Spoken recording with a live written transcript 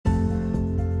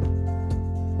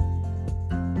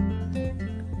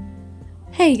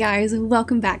Hey guys,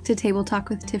 welcome back to Table Talk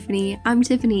with Tiffany. I'm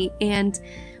Tiffany, and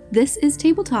this is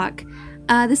Table Talk.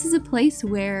 This is a place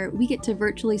where we get to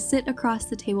virtually sit across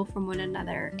the table from one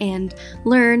another and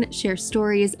learn, share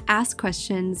stories, ask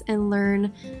questions, and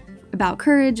learn about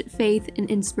courage, faith, and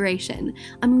inspiration.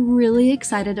 I'm really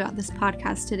excited about this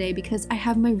podcast today because I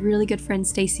have my really good friend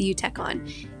Stacy Utecht on.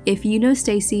 If you know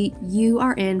Stacy, you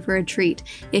are in for a treat.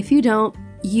 If you don't,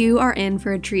 you are in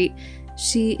for a treat.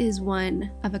 She is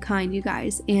one of a kind, you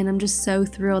guys, and I'm just so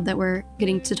thrilled that we're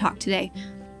getting to talk today.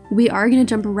 We are going to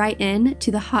jump right in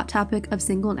to the hot topic of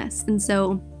singleness, and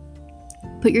so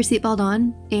put your seatbelt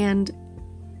on and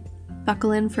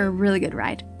buckle in for a really good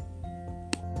ride.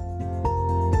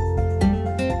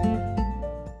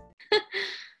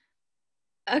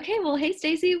 Okay, well, hey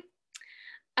Stacy.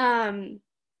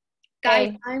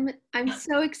 Guys, Hey. I'm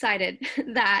so excited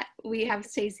that we have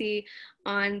Stacy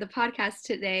on the podcast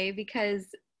today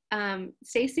because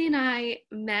Stacy and I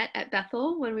met at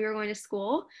Bethel when we were going to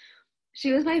school.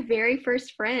 She was my very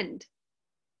first friend.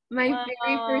 Wow.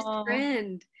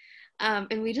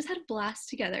 And we just had a blast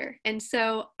together. And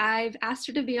so I've asked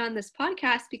her to be on this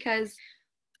podcast because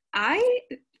I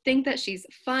think that she's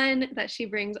fun, that she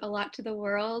brings a lot to the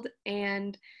world,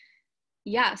 and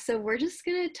yeah, so we're just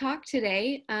gonna talk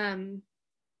today.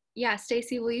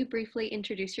 Stacy, will you briefly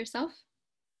introduce yourself?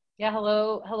 Yeah,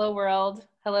 hello world.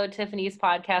 Hello Tiffany's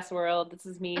podcast world. This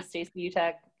is me, Stacy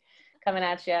Utecht, coming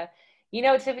at you. You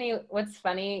know, Tiffany, what's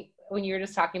funny when you were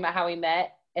just talking about how we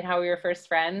met and how we were first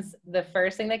friends, the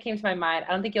first thing that came to my mind,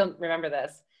 I don't think you'll remember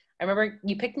this. I remember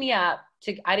you picked me up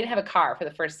I didn't have a car for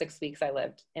the first 6 weeks I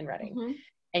lived in Reading. Mm-hmm.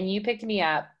 And you picked me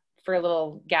up for a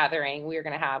little gathering we were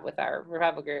going to have with our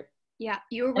revival group. Yeah,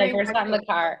 you were And I wearing first got in the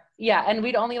car. Yeah, and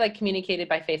we'd only communicated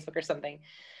by Facebook or something.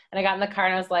 And I got in the car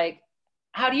and I was like,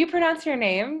 how do you pronounce your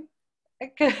name?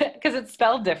 Because it's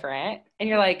spelled different. And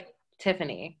you're like,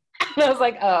 Tiffany. And I was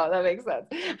like, oh, that makes sense.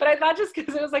 But I thought just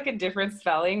because it was a different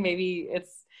spelling, maybe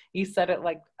you said it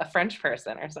like a French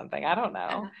person or something. I don't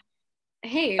know.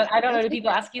 Hey, but I don't know. Do people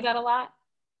ask you that a lot?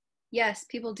 Yes,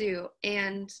 people do.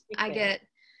 And I get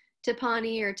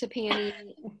Tapani or Tapani.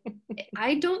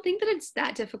 I don't think that it's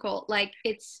that difficult.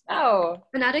 It's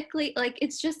phonetically,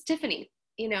 it's just Tiffany,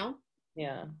 you know?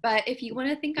 Yeah. But if you want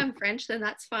to think I'm French, then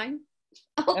that's fine.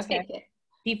 I'll take it.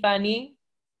 Tiffany.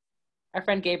 Our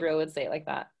friend Gabriel would say it like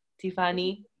that.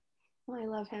 Tiffany. Oh, I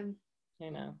love him. I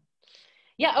know.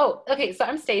 Yeah. Oh, okay. So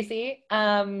I'm Stacy.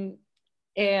 And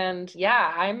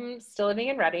yeah, I'm still living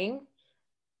in Reading,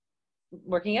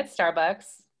 working at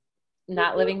Starbucks,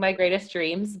 not living my greatest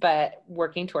dreams, but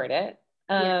working toward it.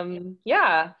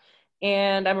 Yeah.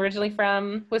 And I'm originally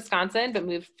from Wisconsin, but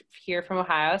moved here from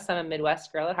Ohio. So I'm a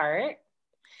Midwest girl at heart.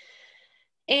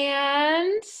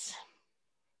 And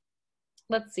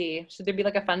let's see, should there be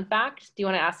a fun fact? Do you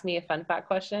want to ask me a fun fact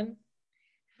question?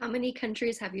 How many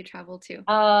countries have you traveled to?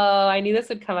 Oh, I knew this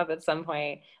would come up at some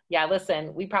point. Yeah,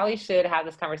 listen, we probably should have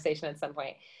this conversation at some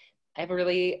point. I have a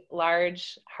really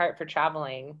large heart for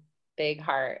traveling, big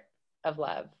heart of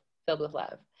love, filled with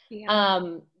love. Yeah.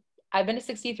 I've been to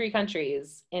 63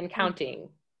 countries and counting.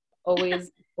 Always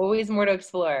more to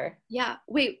explore. Yeah.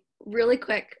 Wait, really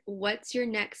quick. What's your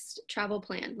next travel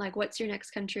plan? What's your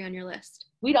next country on your list?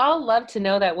 We'd all love to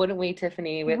know that, wouldn't we,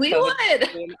 Tiffany? We would.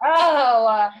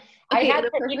 Oh, okay, I had,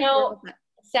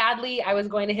 sadly, I was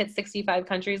going to hit 65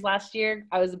 countries last year.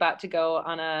 I was about to go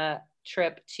on a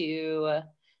trip to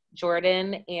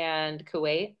Jordan and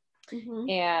Kuwait,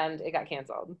 and it got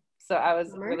canceled. So I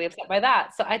was really upset by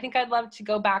that. So I think I'd love to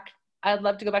go back. I'd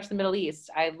love to go back to the Middle East.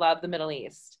 I love the Middle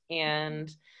East.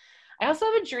 And I also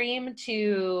have a dream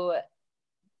to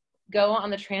go on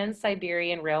the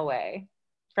Trans-Siberian Railway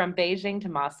from Beijing to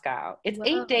Moscow. It's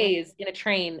 8 days in a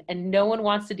train and no one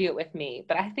wants to do it with me,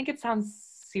 but I think it sounds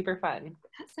super fun.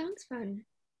 That sounds fun.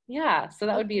 Yeah, so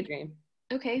that would be a dream.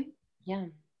 Okay. Yeah.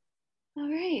 All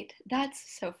right.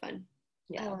 That's so fun.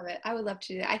 Yeah. I love it. I would love to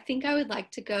do that. I think I would like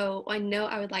to go. I know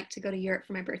I would like to go to Europe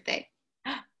for my birthday.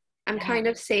 I'm kind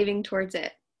of saving towards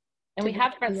it. And we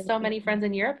have so many friends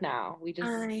in Europe now. We just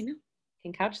can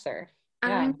couch surf.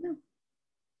 Yeah. I know.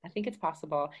 I think it's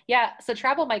possible. Yeah. So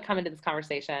travel might come into this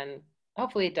conversation.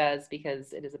 Hopefully it does,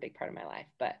 because it is a big part of my life.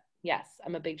 But yes,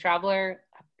 I'm a big traveler.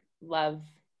 I love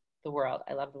the world.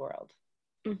 I love the world.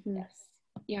 Mm-hmm. Yes.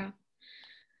 Yeah.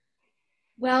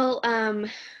 Well,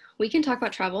 we can talk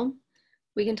about travel.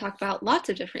 We can talk about lots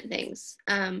of different things.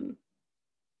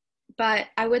 But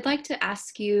I would like to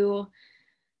ask you,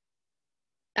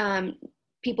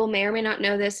 people may or may not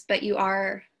know this, but you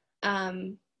are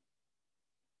SINGLE,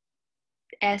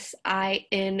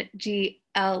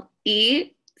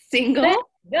 single.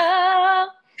 Go.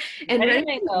 And ready to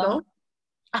mingle.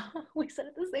 We said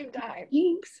at the same time.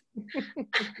 Thanks.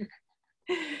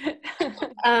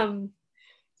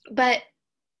 But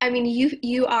I mean,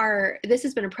 this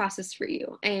has been a process for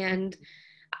you, and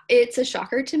it's a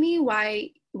shocker to me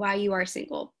why you are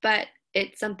single, but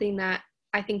it's something that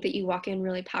I think that you walk in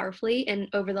really powerfully, and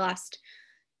over the last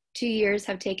 2 years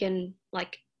have taken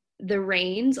like the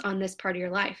reins on this part of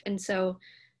your life. And so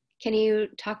can you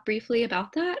talk briefly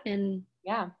about that and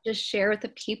just share with the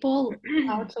people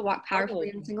how to walk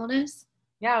powerfully in singleness?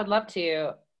 Yeah, I would love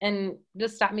to. And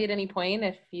just stop me at any point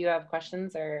if you have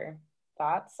questions or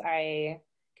thoughts. I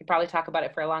could probably talk about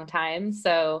it for a long time.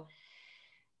 So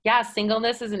yeah,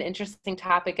 singleness is an interesting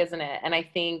topic, isn't it? And I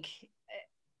think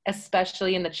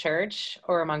especially in the church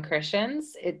or among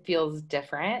Christians, it feels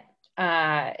different.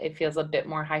 It feels a bit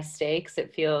more high stakes.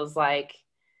 It feels like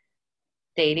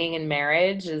dating and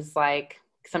marriage is like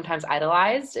sometimes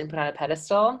idolized and put on a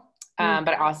pedestal. But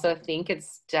I also think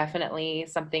it's definitely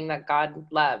something that God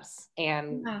loves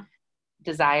and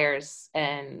desires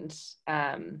and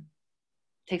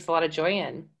takes a lot of joy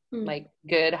in, like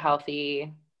good,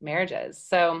 healthy marriages.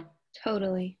 So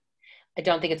totally. I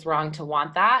don't think it's wrong to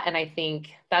want that. And I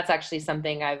think that's actually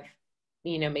something I've,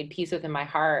 made peace with in my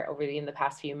heart in the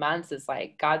past few months is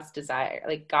like God's desires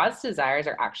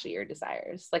are actually your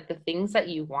desires. Like the things that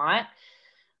you want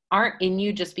aren't in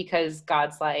you just because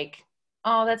God's like,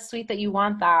 oh, that's sweet that you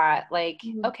want that. Like,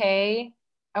 okay,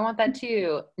 I want that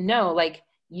too. No, like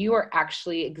you are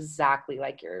actually exactly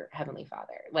like your Heavenly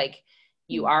Father. Like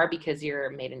you are because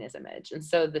you're made in His image. And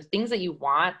so the things that you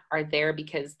want are there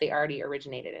because they already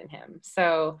originated in Him.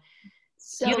 So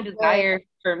if you have a desire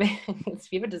for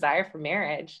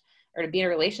marriage or to be in a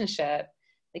relationship,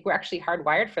 like we're actually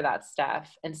hardwired for that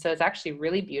stuff. And so it's actually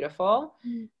really beautiful.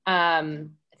 I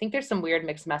think there's some weird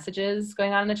mixed messages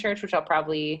going on in the church, which I'll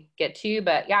probably get to,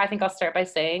 but yeah, I think I'll start by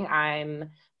saying I'm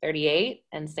 38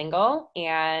 and single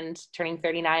and turning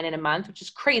 39 in a month, which is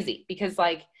crazy because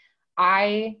like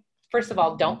I, first of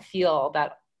all, don't feel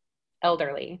that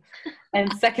elderly.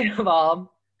 And second of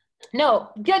all, no,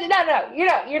 you're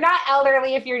not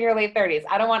elderly if you're in your late 30s.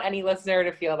 I don't want any listener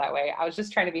to feel that way. I was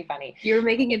just trying to be funny. You're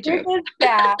making a joke.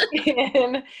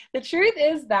 The truth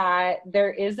is that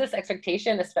there is this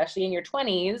expectation, especially in your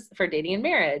 20s, for dating and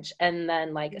marriage. And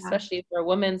then like, especially for a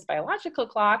woman's biological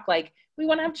clock, like we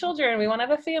want to have children, we want to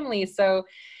have a family. So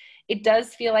it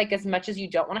does feel like as much as you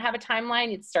don't want to have a timeline,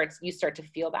 you start to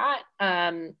feel that.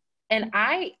 And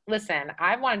I've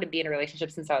wanted to be in a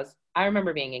relationship since I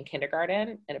remember being in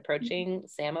kindergarten and approaching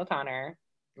Sam O'Connor,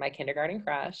 my kindergarten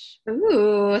crush.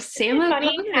 Ooh, Sam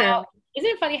O'Connor. Isn't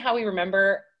it funny how we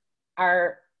remember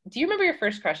do you remember your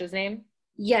first crush's name?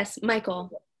 Yes, Michael.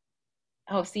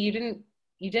 Oh, see, you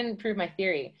didn't prove my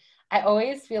theory. I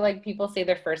always feel like people say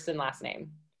their first and last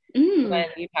name when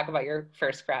you talk about your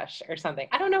first crush or something.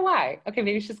 I don't know why. Okay,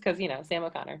 maybe it's just because, Sam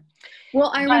O'Connor.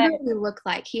 Well, I remember what he looked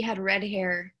like. He had red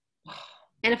hair.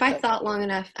 And if I thought long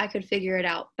enough, I could figure it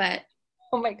out. But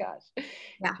oh my gosh.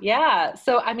 Yeah.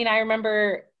 So, I mean, I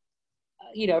remember,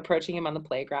 approaching him on the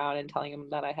playground and telling him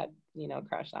that I had,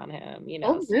 crushed on him,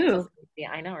 So,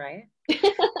 yeah, I know, right? Do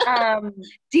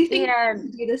you think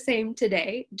you do the same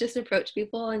today? Just approach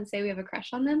people and say we have a crush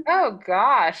on them? Oh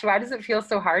gosh. Why does it feel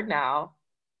so hard now?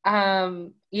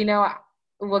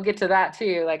 We'll get to that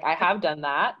too. Like I have done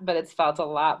that, but it's felt a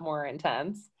lot more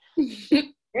intense.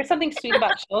 There's something sweet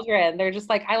about children. They're just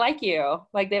like, I like you.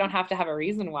 Like they don't have to have a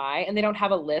reason why. And they don't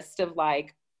have a list of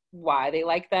like why they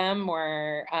like them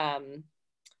or,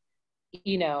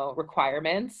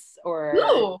 requirements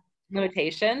or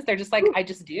limitations. They're just like, I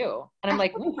just do. And I'm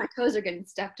like, my toes are getting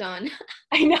stepped on.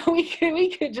 I know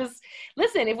we could just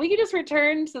listen, if we could just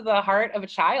return to the heart of a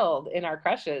child in our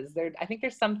crushes, I think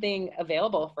there's something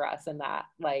available for us in that,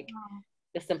 like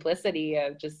the simplicity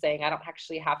of just saying, I don't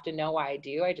actually have to know why I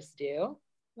do. I just do.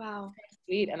 Wow. It's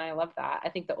sweet. And I love that. I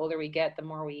think the older we get, the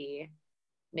more we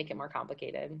make it more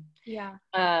complicated. Yeah.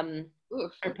 Or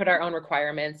put our own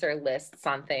requirements or lists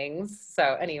on things.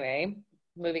 So anyway,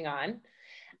 moving on.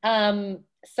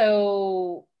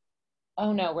 So,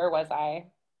 oh no, where was I?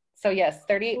 So yes,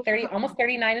 30, almost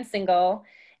 39 and single.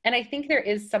 And I think there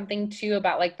is something too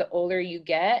about like the older you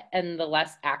get and the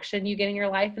less action you get in your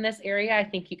life in this area. I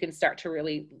think you can start to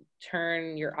really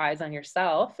turn your eyes on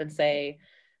yourself and say,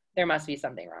 there must be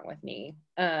something wrong with me.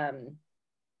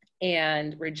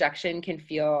 And rejection can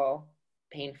feel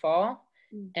painful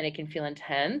and it can feel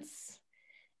intense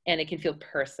and it can feel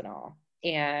personal.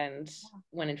 And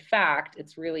when in fact,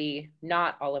 it's really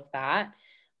not all of that.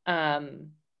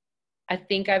 I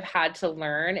think I've had to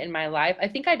learn in my life. I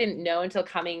think I didn't know until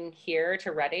coming here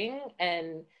to Reading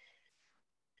and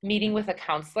meeting with a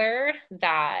counselor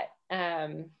that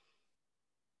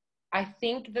I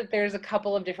think that there's a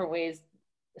couple of different ways,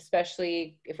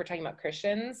 especially if we're talking about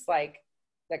Christians, like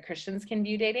that Christians can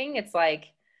view dating. It's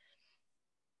like,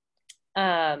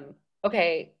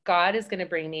 okay, God is going to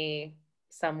bring me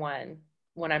someone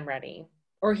when I'm ready,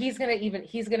 or he's going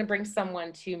to bring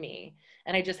someone to me,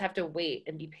 and I just have to wait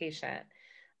and be patient.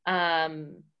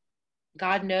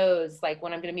 God knows like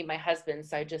when I'm going to meet my husband.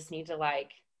 So I just need to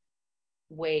like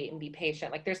wait and be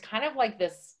patient. Like there's kind of like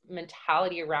this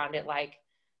mentality around it. Like,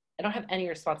 I don't have any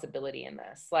responsibility in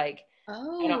this. Like, I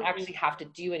don't actually have to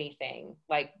do anything.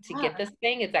 Like to get this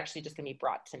thing, it's actually just going to be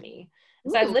brought to me.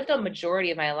 And so I lived a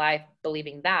majority of my life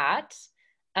believing that.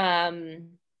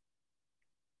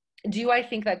 Do I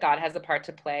think that God has a part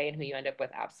to play in who you end up with?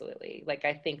 Absolutely. Like,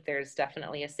 I think there's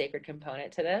definitely a sacred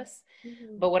component to this.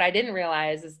 Mm-hmm. But what I didn't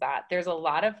realize is that there's a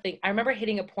lot of things. I remember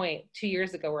hitting a point 2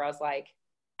 years ago where I was like,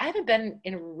 I haven't been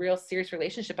in a real serious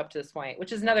relationship up to this point,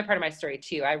 which is another part of my story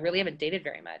too. I really haven't dated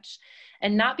very much.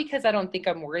 And not because I don't think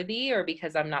I'm worthy or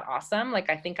because I'm not awesome. Like,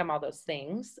 I think I'm all those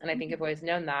things. And I think I've always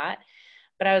known that.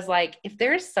 But I was like, if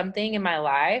there's something in my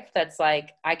life that's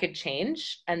like, I could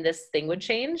change and this thing would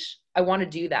change, I want to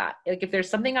do that. Like, if there's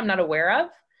something I'm not aware of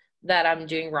that I'm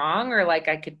doing wrong, or like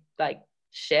I could like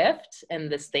shift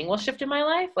and this thing will shift in my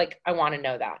life, like I want to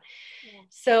know that. Yeah.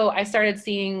 So I started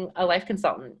seeing a life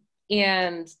consultant,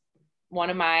 and one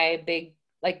of my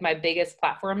biggest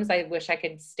platforms I wish I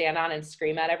could stand on and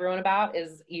scream at everyone about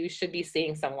is you should be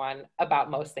seeing someone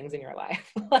about most things in your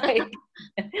life. Like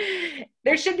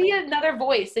there should be another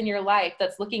voice in your life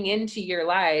that's looking into your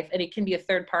life, and it can be a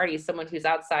third party, someone who's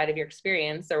outside of your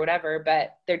experience or whatever,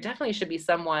 but there definitely should be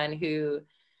someone who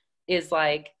is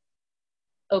like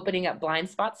opening up blind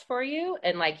spots for you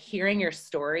and like hearing your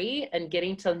story and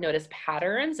getting to notice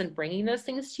patterns and bringing those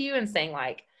things to you and saying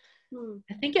like,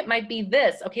 I think it might be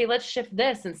this. Okay, let's shift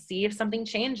this and see if something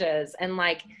changes. And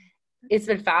like, it's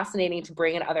been fascinating to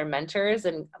bring in other mentors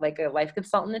and like a life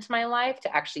consultant into my life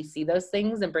to actually see those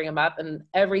things and bring them up. And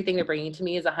everything they're bringing to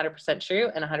me is 100%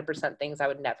 true and 100% things I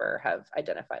would never have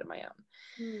identified on my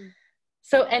own.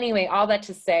 So anyway, all that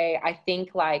to say, I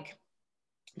think like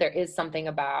there is something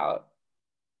about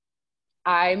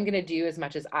I'm going to do as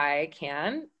much as I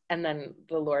can. And then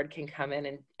the Lord can come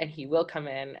in and he will come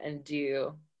in and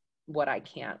do what I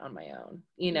can't on my own,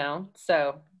 you know?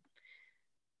 So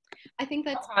I think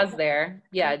that's I'll pause there.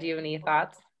 Yeah. Do you have any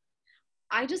thoughts?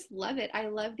 I just love it. I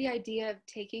love the idea of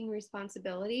taking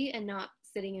responsibility and not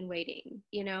sitting and waiting,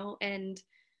 you know? And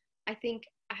I think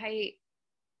I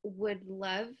would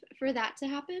love for that to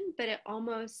happen, but it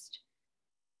almost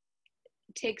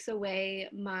takes away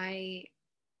my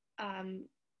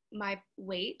my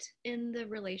weight in the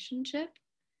relationship.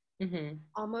 Mm-hmm.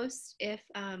 Almost if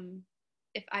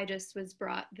I just was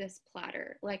brought this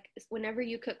platter, like whenever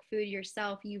you cook food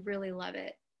yourself, you really love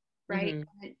it, right?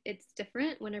 Mm-hmm. It's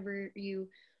different whenever you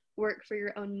work for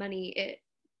your own money. It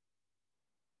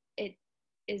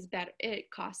is better.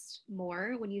 It costs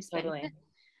more when you spend it.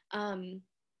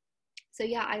 So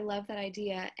yeah, I love that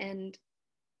idea. And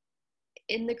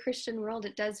in the Christian world,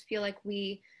 it does feel like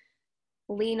we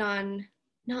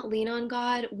not lean on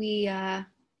God. We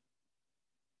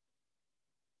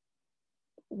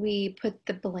put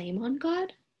the blame on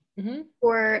God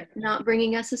for not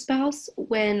bringing us a spouse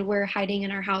when we're hiding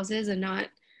in our houses and not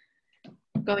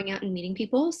going out and meeting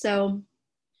people. So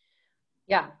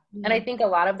yeah. And I think a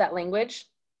lot of that language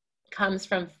comes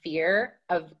from fear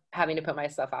of having to put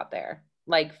myself out there,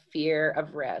 like fear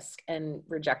of risk and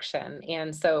rejection.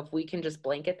 And so if we can just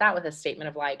blanket that with a statement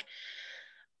of like,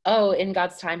 oh, in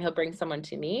God's time, he'll bring someone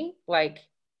to me, like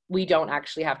we don't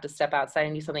actually have to step outside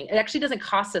and do something. It actually doesn't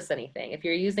cost us anything. If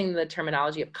you're using the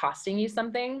terminology of costing you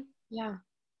something, yeah,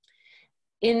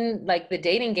 in like the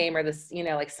dating game or this, you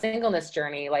know, like singleness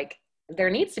journey, like there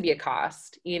needs to be a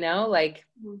cost, you know, like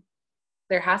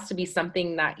there has to be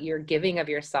something that you're giving of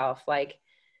yourself, like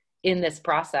in this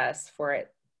process for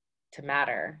it to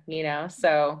matter, you know?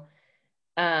 So,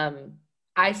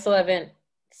 I still haven't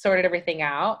sorted everything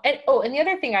out. And the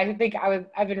other thing I think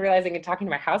I've been realizing and talking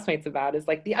to my housemates about is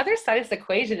like the other side of this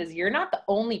equation is you're not the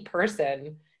only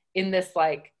person in this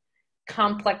like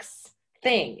complex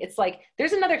thing. It's like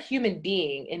there's another human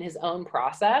being in his own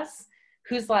process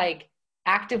who's like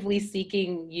actively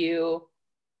seeking you,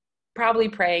 probably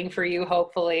praying for you,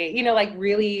 hopefully, you know, like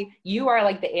really you are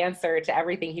like the answer to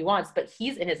everything he wants, but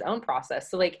he's in his own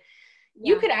process. So like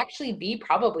you could actually be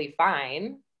probably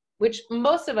fine, which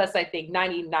most of us, I think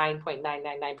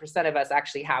 99.999% of us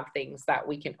actually have things that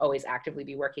we can always actively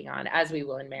be working on, as we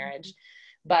will in marriage.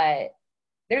 But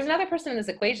there's another person in this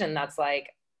equation that's like,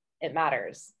 it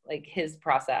matters, like his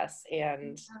process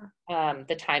and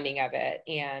the timing of it.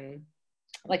 And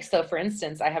like, so for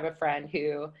instance, I have a friend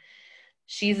who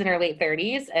she's in her late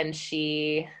 30s and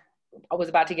she was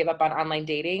about to give up on online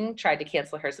dating, tried to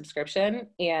cancel her subscription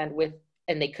and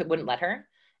they wouldn't let her.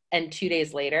 And 2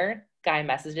 days later, guy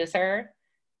messages her.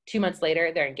 2 months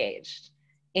later, they're engaged.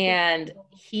 And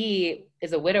he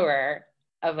is a widower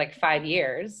of like 5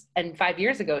 years. And 5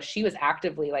 years ago, she was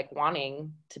actively like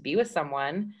wanting to be with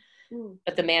someone,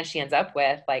 but the man she ends up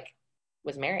with like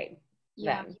was married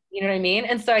then. You know what I mean?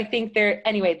 And so I think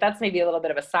anyway, that's maybe a little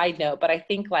bit of a side note, but I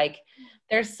think like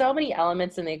there's so many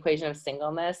elements in the equation of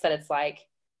singleness that it's like,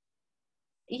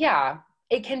 yeah,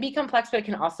 it can be complex, but it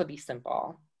can also be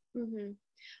simple. Mm-hmm.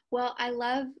 Well, I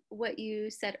love what you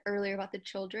said earlier about the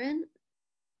children.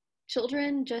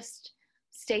 Children just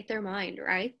state their mind,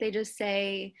 right? They just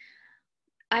say,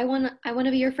 I want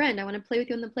to be your friend. I want to play with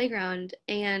you on the playground.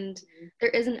 And there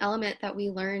is an element that we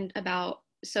learned about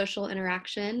social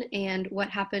interaction and what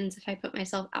happens if I put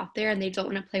myself out there and they don't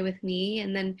want to play with me,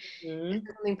 and then it's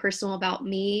something personal about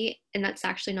me, and that's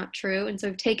actually not true. And so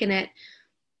I've taken it,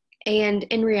 and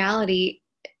in reality,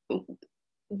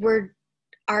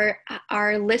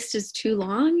 our list is too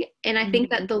long, and I think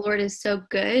that the Lord is so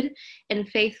good and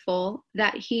faithful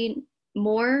that he,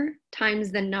 more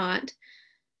times than not,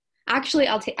 actually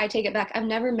I take it back. I've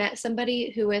never met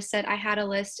somebody who has said I had a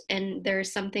list and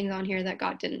there's some things on here that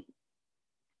God didn't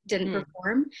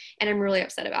perform, and I'm really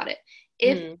upset about it.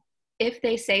 If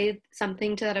they say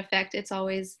something to that effect, it's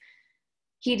always,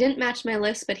 he didn't match my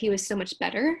list, but he was so much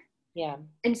better. Yeah.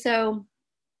 And so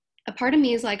a part of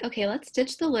me is like, okay, let's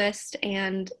ditch the list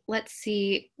and let's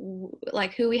see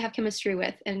like who we have chemistry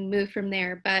with and move from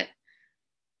there. But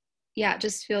yeah, it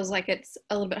just feels like it's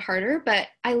a little bit harder. But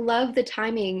I love the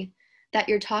timing that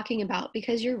you're talking about,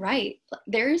 because you're right.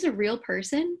 There is a real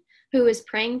person who is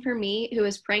praying for me, who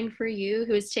is praying for you,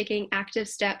 who is taking active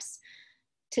steps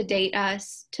to date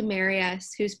us, to marry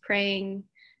us, who's praying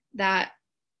that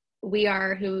we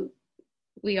are who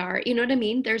we are. You know what I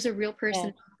mean? There's a real person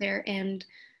out there, and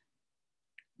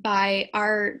by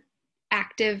our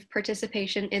active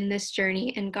participation in this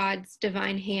journey and God's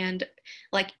divine hand,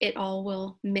 like it all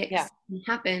will mix and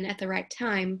happen at the right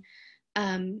time.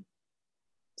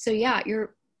 So yeah,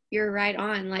 you're right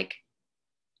on. Like,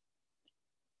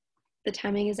 the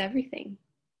timing is everything.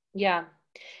 Yeah.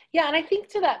 Yeah. And I think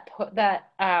to that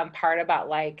part about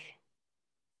like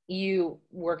you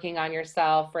working on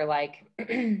yourself, or like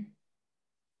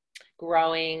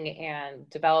growing and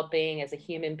developing as a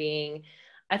human being,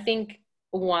 I think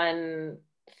one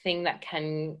thing that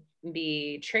can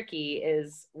be tricky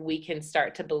is we can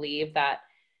start to believe that,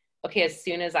 okay, as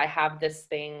soon as I have this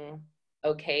thing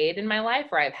okayed in my life,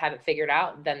 or I have it figured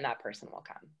out, then that person will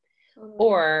come. Totally.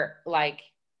 Or like,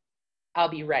 I'll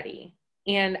be ready.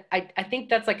 And I think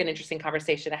that's like an interesting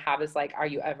conversation to have, is like, are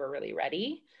you ever really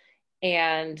ready?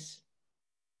 And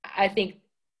I think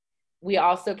we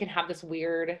also can have this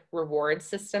weird reward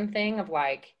system thing of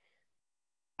like,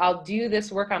 I'll do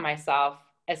this work on myself.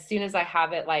 As soon as I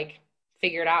have it like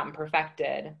figured out and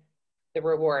perfected, the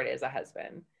reward is a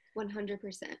husband.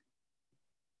 100%.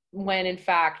 When in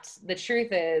fact, the truth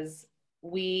is,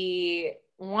 we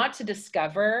want to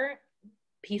discover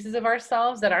pieces of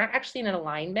ourselves that aren't actually in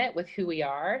alignment with who we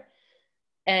are.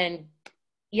 And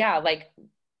yeah, like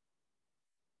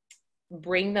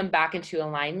bring them back into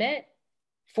alignment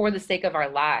for the sake of our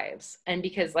lives. And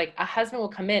because like a husband will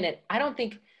come in, and I don't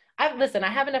think, I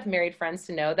have enough married friends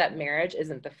to know that marriage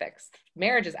isn't the fix.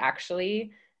 Marriage is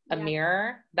actually a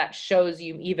mirror that shows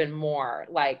you even more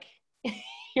like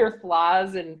your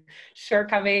flaws and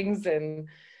shortcomings. And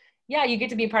yeah, you get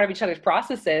to be part of each other's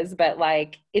processes, but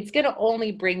like, it's going to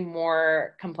only bring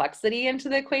more complexity into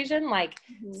the equation. Like,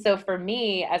 so for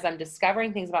me, as I'm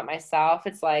discovering things about myself,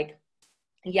 it's like,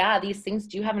 yeah, these things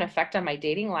do have an effect on my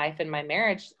dating life and my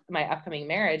marriage, my upcoming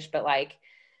marriage, but like,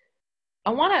 I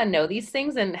want to know these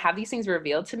things and have these things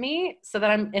revealed to me so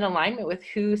that I'm in alignment with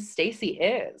who Stacy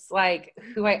is, like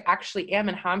who I actually am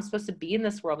and how I'm supposed to be in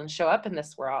this world and show up in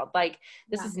this world. Like,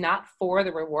 this is not for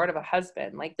the reward of a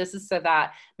husband. Like, this is so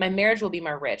that my marriage will be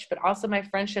more rich, but also my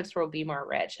friendships will be more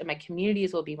rich and my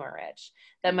communities will be more rich,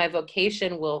 that my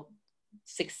vocation will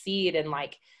succeed and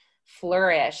like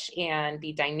flourish and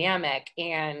be dynamic.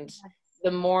 And the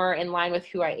more in line with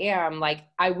who I am, like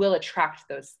I will attract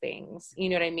those things. You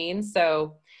know what I mean?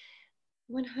 So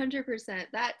 100%.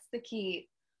 That's the key.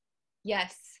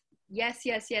 Yes. Yes,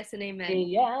 yes, yes, and amen.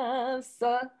 Yes.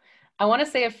 I want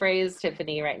to say a phrase,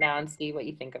 Tiffany, right now and see what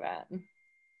you think of it.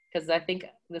 Because I think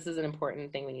this is an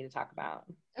important thing we need to talk about.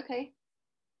 Okay.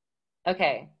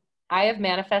 Okay. I have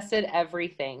manifested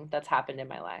everything that's happened in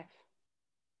my life.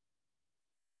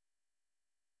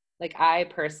 Like, I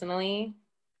personally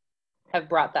have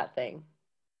brought that thing.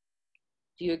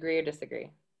 Do you agree or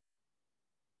disagree?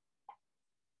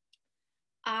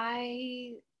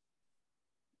 I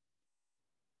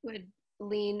would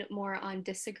lean more on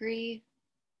disagree,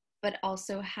 but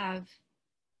also have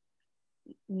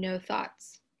no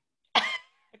thoughts.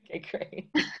 Okay, great.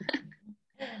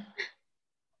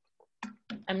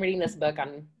 I'm reading this book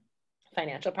on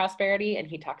financial prosperity, and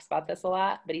he talks about this a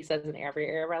lot, but he says in every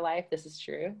area of our life, this is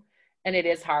true. And it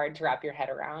is hard to wrap your head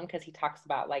around, because he talks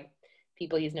about like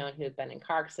people he's known who have been in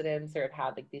car accidents or have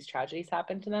had like these tragedies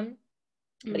happen to them.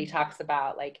 But he talks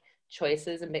about like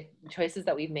choices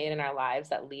that we've made in our lives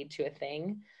that lead to a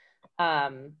thing.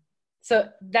 So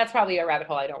that's probably a rabbit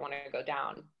hole I don't want to go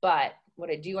down. But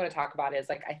what I do want to talk about is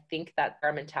like, I think that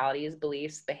our mentalities,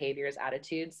 beliefs, behaviors,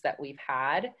 attitudes that we've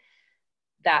had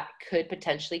that could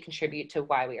potentially contribute to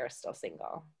why we are still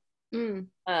single.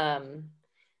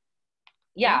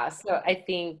 Yeah. So I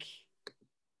think,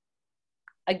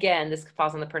 again, this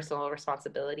falls on the personal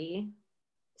responsibility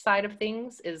side of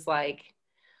things, is like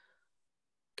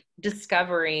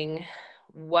discovering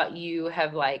what you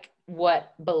have, like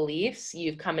what beliefs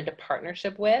you've come into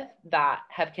partnership with that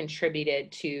have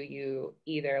contributed to you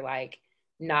either like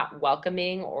not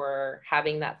welcoming or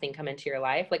having that thing come into your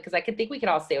life. Like, because I could think we could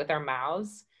all say with our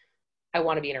mouths, I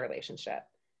want to be in a relationship.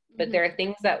 But there are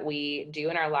things that we do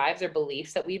in our lives or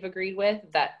beliefs that we've agreed with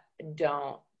that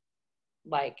don't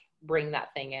like bring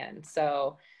that thing in.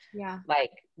 So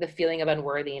like the feeling of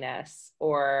unworthiness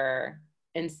or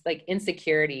like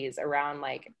insecurities around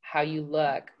like how you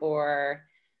look, or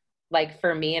like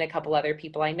for me and a couple other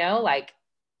people I know, like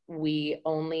we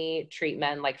only treat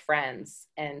men like friends.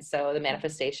 And so the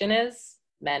manifestation is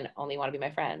men only want to be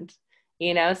my friend,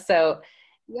 you know? So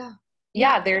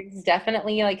yeah, there's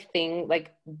definitely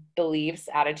like beliefs,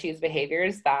 attitudes,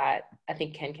 behaviors that I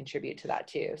think can contribute to that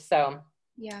too. So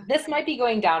this might be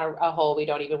going down a hole we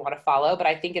don't even want to follow, but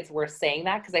I think it's worth saying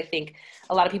that, because I think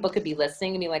a lot of people could be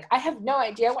listening and be like, I have no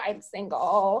idea why I'm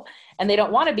single. And they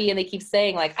don't want to be, and they keep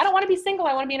saying like, I don't want to be single,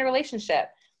 I want to be in a relationship.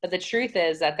 But the truth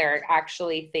is that there are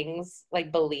actually things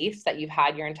like beliefs that you've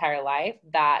had your entire life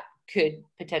that could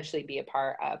potentially be a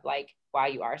part of like why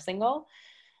you are single.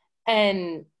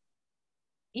 And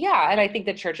yeah, and I think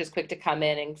the church is quick to come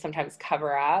in and sometimes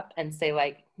cover up and say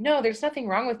like, no, there's nothing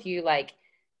wrong with you. Like,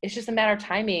 it's just a matter of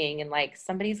timing, and like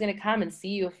somebody's going to come and see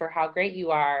you for how great you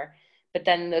are. But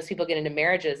then those people get into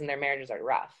marriages and their marriages are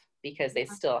rough because they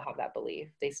still have that belief.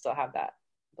 They still have that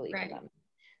belief in them.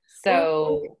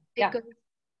 So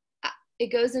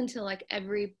it goes into like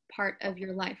every part of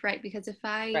your life, right? Because if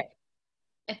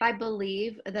I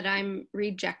believe that I'm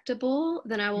rejectable,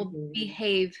 then I will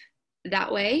behave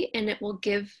that way, and it will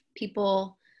give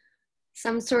people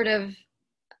some sort of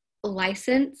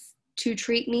license to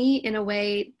treat me in a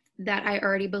way that I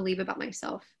already believe about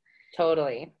myself.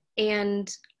 Totally.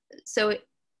 And so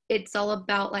it's all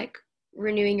about like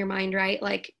renewing your mind, right?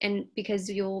 Like, and because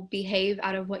you'll behave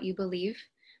out of what you believe.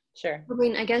 Sure. I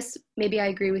mean, I guess maybe I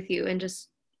agree with you and just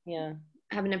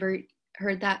have never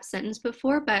heard that sentence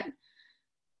before, but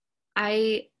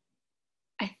I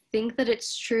think that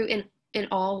it's true in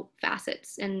all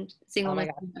facets and singleness.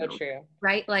 Oh my God, so true.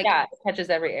 Right? Like, yeah, it touches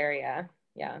every area.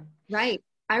 Yeah. Right.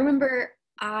 I remember,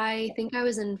 I think I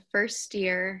was in first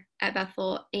year at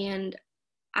Bethel, and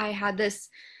I had this,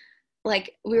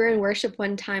 like, we were in worship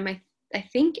one time, I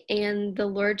think, and the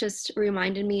Lord just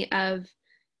reminded me of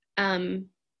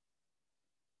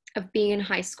being in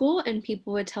high school, and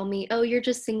people would tell me, oh, you're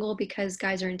just single because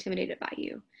guys are intimidated by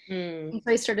you. And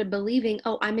so I started believing,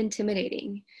 oh, I'm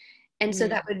intimidating. And so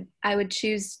I would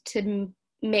choose to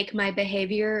make my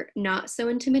behavior not so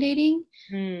intimidating,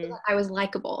 so that I was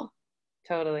likable.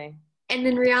 Totally. And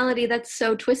in reality, that's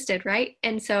so twisted, right?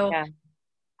 And so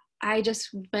I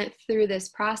just went through this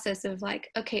process of like,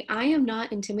 okay, I am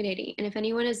not intimidating. And if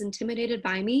anyone is intimidated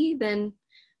by me, then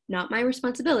not my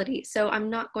responsibility. So I'm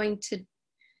not going to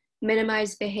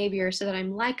minimize behavior so that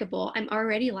I'm likable. I'm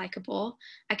already likable.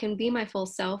 I can be my full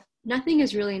self. Nothing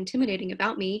is really intimidating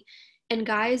about me. And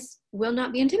guys will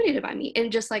not be intimidated by me.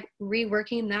 And just like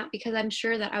reworking that, because I'm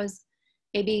sure that I was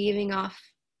maybe giving off,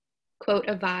 quote,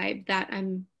 a vibe that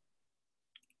I'm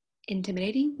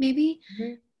intimidating, maybe.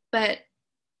 But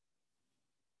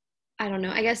I don't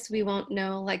know. I guess we won't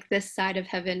know like this side of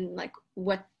heaven, like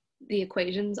what the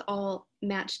equations all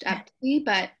matched up to be.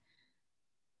 But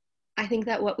I think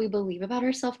that what we believe about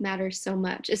ourselves matters so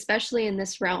much, especially in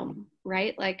this realm,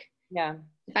 right? Like,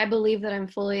 if I believe that I'm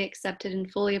fully accepted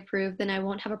and fully approved, then I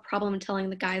won't have a problem telling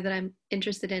the guy that I'm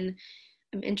interested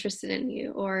in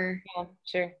you, or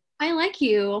sure, I like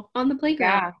you on the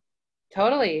playground. Yeah,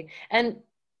 totally. And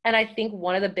And I think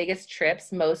one of the biggest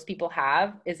trips most people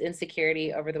have is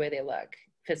insecurity over the way they look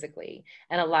physically.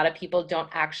 And a lot of people don't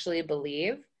actually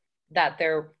believe that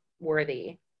they're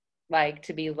worthy, like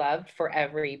to be loved for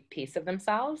every piece of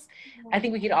themselves. I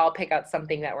think we could all pick out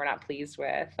something that we're not pleased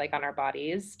with, like on our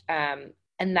bodies.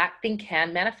 And that thing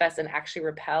can manifest and actually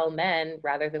repel men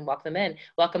rather than welcome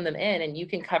them in. And you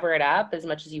can cover it up as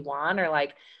much as you want, or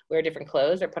like wear different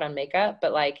clothes or put on makeup.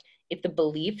 But like, if the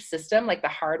belief system, like the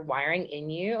hard wiring in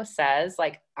you says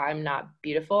like, I'm not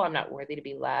beautiful, I'm not worthy to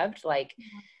be loved, like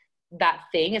that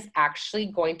thing is actually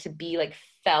going to be like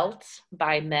felt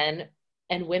by men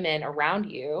and women around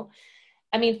you.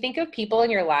 I mean, think of people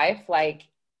in your life, like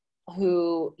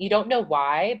who you don't know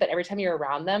why, but every time you're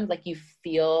around them, like you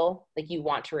feel like you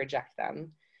want to reject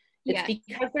them. It's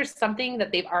because there's something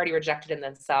that they've already rejected in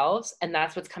themselves, and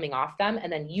that's what's coming off them.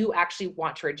 And then you actually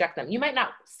want to reject them. You might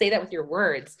not say that with your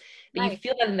words, but you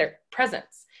feel that in their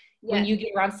presence. When you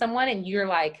get around someone and you're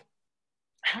like,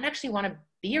 I don't actually want to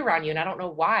be around you, and I don't know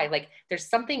why. Like there's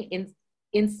something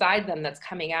inside them that's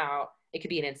coming out. It could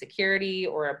be an insecurity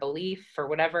or a belief or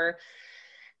whatever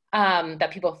that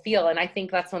people feel. And I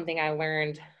think that's one thing I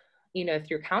learned,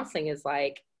 through counseling is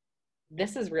like,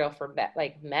 this is real for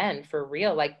like men for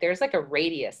real. Like there's like a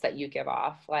radius that you give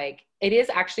off. Like it is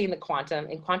actually in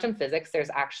quantum physics, there's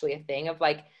actually a thing of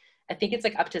like, I think it's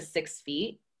like up to 6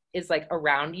 feet is like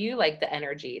around you, like the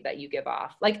energy that you give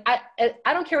off. Like, I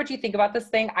don't care what you think about this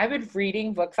thing. I've been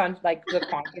reading books on like the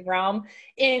quantum realm.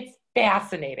 It's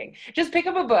fascinating. Just pick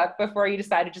up a book before you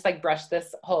decide to just like brush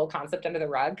this whole concept under the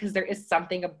rug. Cause there is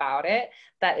something about it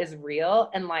that is real.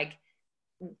 And like,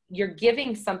 you're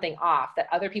giving something off that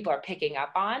other people are picking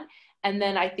up on. And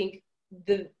then I think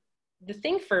the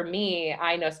thing for me,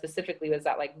 I know specifically, was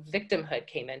that like victimhood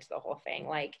came into the whole thing,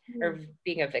 like, or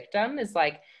being a victim is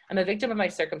like, I'm a victim of my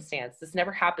circumstance. This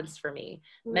never happens for me.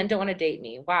 Men don't want to date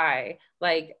me. Why?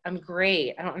 Like, I'm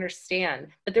great. I don't understand.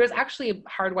 But there was actually a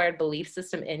hardwired belief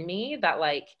system in me that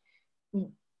like,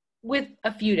 with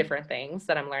a few different things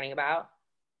that I'm learning about,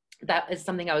 that is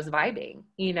something I was vibing,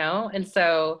 And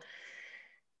so,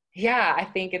 yeah, I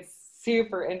think it's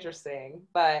super interesting,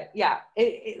 but yeah,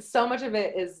 so much of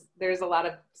it is, there's a lot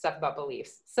of stuff about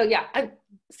beliefs. So yeah, I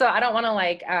don't want to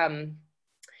like,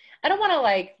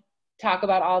 talk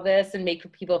about all this and make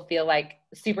people feel like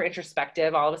super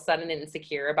introspective all of a sudden and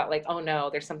insecure about like, oh no,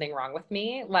 there's something wrong with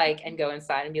me, like, and go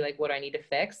inside and be like, what do I need to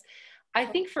fix? I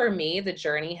think for me, the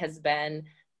journey has been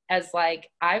as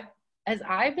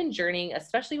I've been journeying,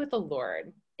 especially with the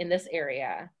Lord in this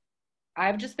area,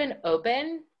 I've just been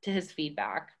open to his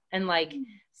feedback. And like,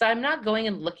 so I'm not going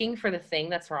and looking for the thing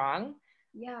that's wrong.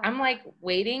 Yeah. I'm like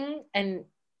waiting and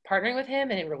partnering with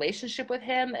him and in relationship with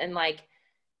him. And like,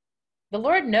 the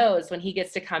Lord knows when he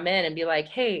gets to come in and be like,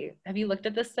 hey, have you looked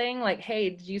at this thing? Like,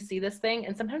 hey, did you see this thing?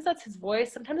 And sometimes that's his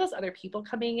voice. Sometimes that's other people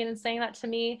coming in and saying that to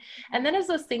me. And then as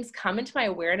those things come into my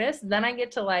awareness, then I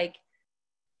get to like,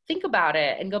 think about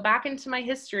it and go back into my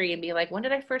history and be like, when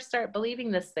did I first start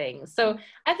believing this thing? So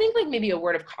I think like maybe a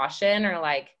word of caution or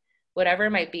like whatever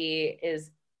it might be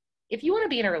is, if you want to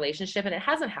be in a relationship and it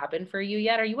hasn't happened for you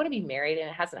yet, or you want to be married and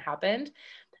it hasn't happened,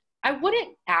 I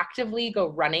wouldn't actively go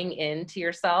running into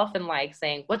yourself and like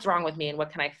saying, what's wrong with me and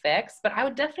what can I fix? But I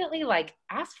would definitely like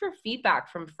ask for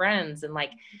feedback from friends. And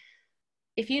like,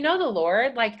 if you know the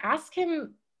Lord, like ask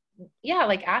him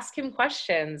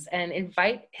questions and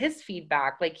invite his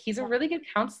feedback. Like he's a really good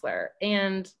counselor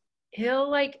and he'll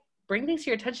like bring things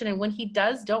to your attention. And when he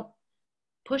does, don't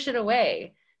push it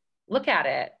away. Look at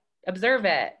it, observe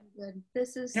it,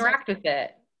 interact with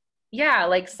it. Yeah.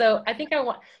 Like, so I think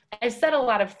I said a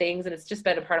lot of things and it's just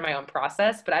been a part of my own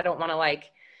process, but I don't want to like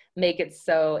make it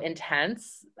so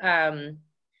intense.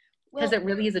 Because it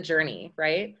really is a journey,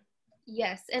 right?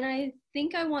 Yes, and I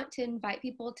think I want to invite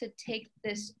people to take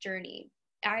this journey.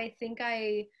 I think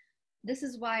this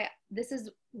is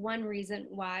one reason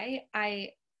why I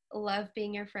love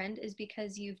being your friend, is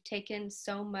because you've taken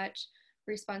so much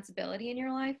responsibility in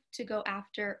your life to go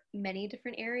after many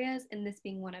different areas, and this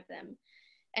being one of them.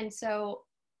 And so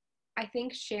I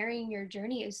think sharing your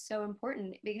journey is so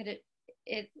important because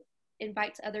it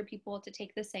invites other people to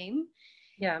take the same.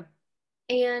 Yeah.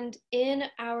 And in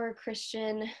our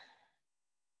Christian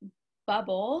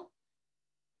bubble,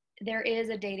 there is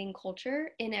a dating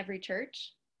culture in every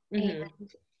church. And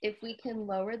if we can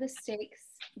lower the stakes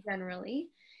generally,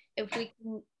 if we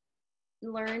can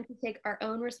learn to take our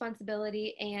own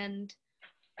responsibility and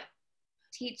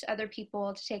teach other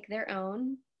people to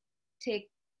take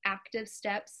active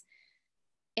steps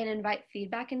and invite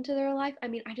feedback into their life, I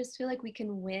mean, I just feel like we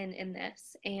can win in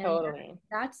this. And totally.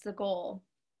 That's the goal.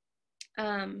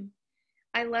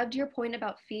 I loved your point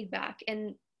about feedback.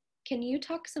 And Can you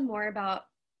talk some more about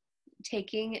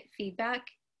taking feedback?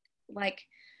 Like,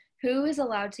 who is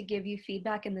allowed to give you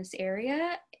feedback in this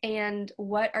area, and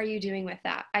what are you doing with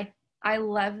that? I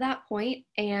love that point,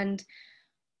 and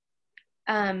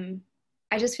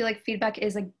I just feel like feedback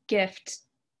is a gift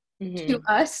to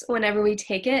us whenever we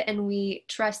take it, and we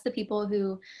trust the people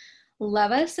who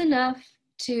love us enough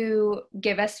to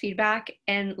give us feedback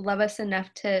and love us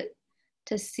enough to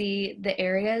see the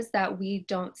areas that we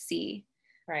don't see.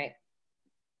 Right.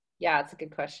 Yeah, it's a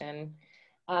good question.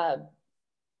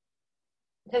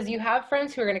 Because you have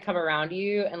friends who are going to come around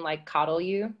you and like coddle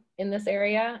you in this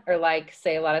area, or like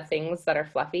say a lot of things that are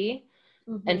fluffy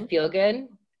and feel good.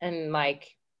 And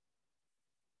like,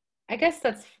 I guess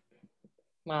that's,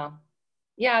 well,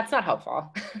 yeah, it's not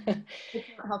helpful. It's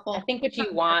not helpful. I think what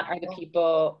you want are the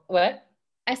people, what?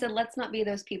 I said, let's not be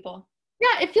those people.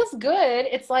 Yeah, it feels good.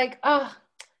 It's like, oh,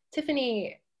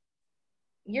 Tiffany,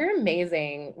 you're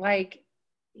amazing. Like,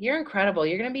 you're incredible.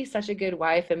 You're going to be such a good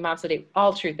wife and mom. So they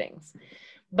all true things.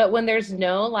 But when there's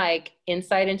no like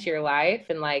insight into your life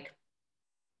and like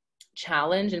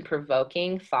challenge and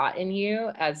provoking thought in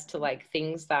you as to like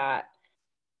things that,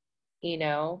 you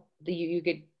know, you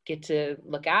could get to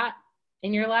look at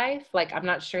in your life, like, I'm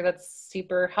not sure that's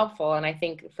super helpful. And I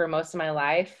think for most of my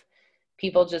life,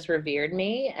 people just revered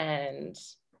me and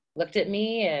looked at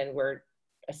me and would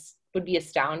be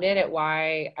astounded at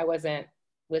why I wasn't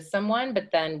with someone, but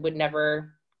then would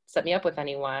never set me up with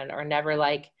anyone, or never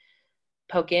like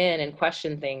poke in and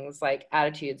question things like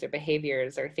attitudes or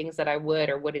behaviors or things that I would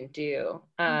or wouldn't do.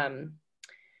 And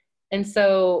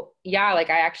so, yeah, like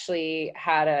I actually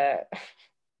had a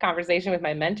conversation with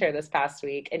my mentor this past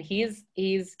week, and he's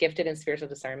gifted in spiritual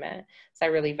discernment. So I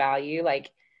really value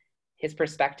like his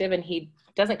perspective, and he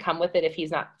doesn't come with it if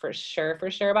he's not for sure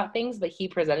about things, but he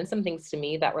presented some things to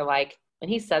me that were like, when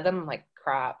he said them, I'm like,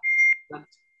 crap,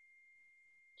 that's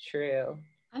true.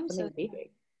 I'm so beeping.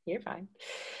 You're fine.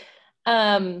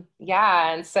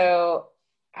 Yeah. And so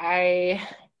I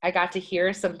got to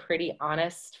hear some pretty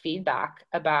honest feedback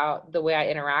about the way I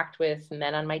interact with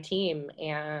men on my team,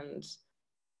 and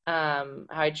how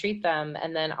I treat them.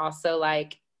 And then also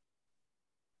like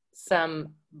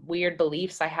some weird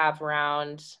beliefs I have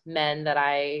around men that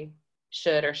I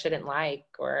should or shouldn't like,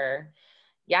 or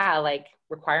yeah, like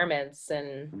requirements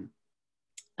and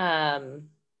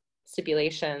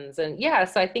stipulations. And yeah,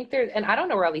 so I think and I don't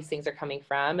know where all these things are coming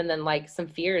from. And then like some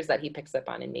fears that he picks up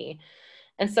on in me.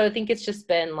 And so I think it's just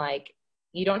been like,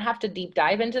 you don't have to deep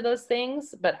dive into those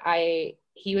things, but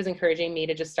he was encouraging me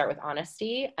to just start with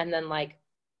honesty, and then like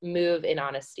move in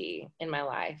honesty in my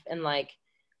life, and like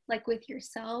with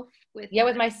yourself,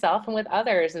 with myself and with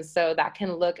others. And so that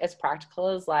can look as practical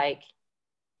as like,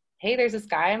 hey, there's this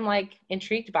guy I'm like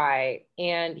intrigued by,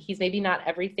 and he's maybe not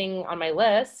everything on my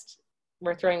list.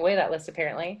 We're throwing away that list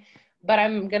apparently, but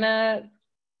I'm gonna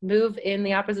move in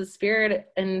the opposite spirit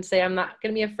and say, I'm not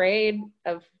gonna be afraid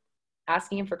of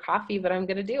asking him for coffee, but I'm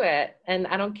gonna do it. And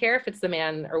I don't care if it's the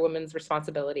man or woman's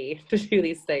responsibility to do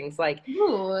these things. Like,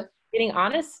 getting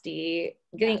honest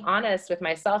with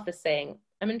myself is saying,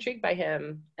 I'm intrigued by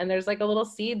him. And there's like a little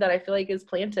seed that I feel like is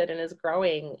planted and is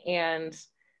growing. And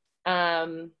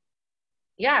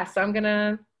yeah, so I'm going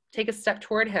to take a step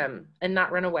toward him and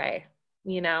not run away,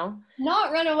 you know?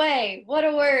 Not run away. What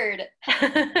a word.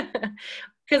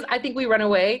 Because I think we run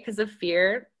away because of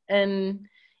fear. And,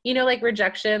 you know, like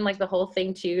rejection, like the whole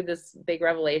thing too, this big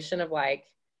revelation of like,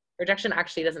 rejection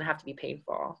actually doesn't have to be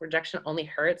painful. Rejection only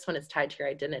hurts when it's tied to your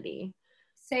identity.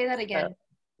 Say that again. So,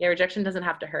 yeah, rejection doesn't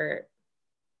have to hurt.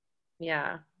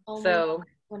 Yeah. Only so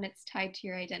when it's tied to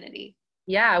your identity.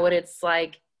 Yeah, when it's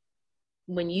like,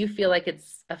 when you feel like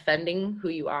it's offending who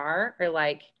you are, or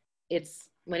like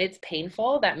when it's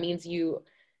painful, that means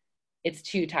it's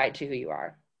too tied to who you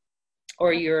are.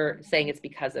 Or you're saying it's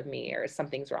because of me, or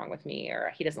something's wrong with me,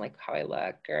 or he doesn't like how I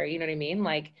look, or you know what I mean?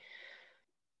 Like,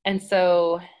 and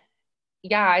so,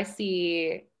 yeah, I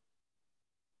see,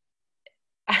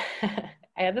 I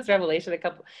had this revelation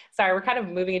sorry, we're kind of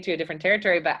moving into a different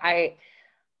territory, but I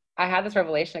had this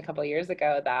revelation a couple of years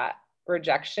ago that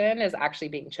rejection is actually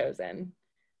being chosen,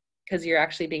 because you're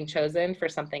actually being chosen for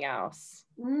something else.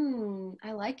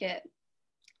 I like it.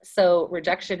 So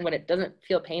rejection, when it doesn't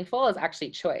feel painful, is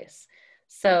actually choice.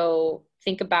 So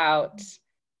think about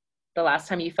the last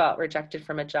time you felt rejected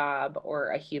from a job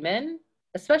or a human,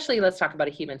 especially let's talk about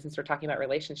a human since we're talking about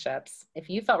relationships. If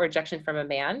you felt rejection from a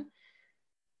man,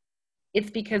 it's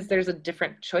because there's a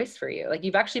different choice for you. Like,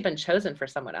 you've actually been chosen for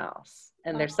someone else,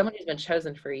 and there's someone who's been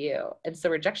chosen for you. And so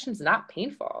rejection's not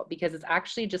painful, because it's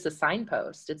actually just a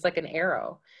signpost. It's like an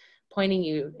arrow pointing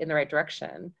you in the right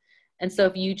direction. And so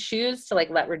if you choose to like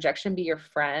let rejection be your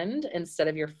friend instead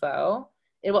of your foe,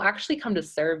 it will actually come to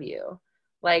serve you.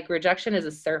 Like rejection is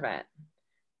a servant,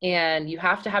 and you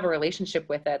have to have a relationship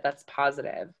with it that's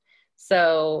positive.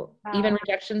 So even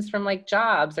rejections from like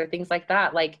jobs or things like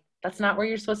that, like that's not where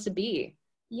you're supposed to be.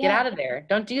 Get out of there.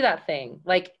 Don't do that thing.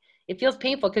 Like it feels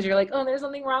painful because you're like, oh, there's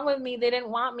something wrong with me. They didn't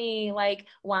want me. Like,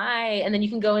 why? And then you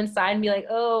can go inside and be like,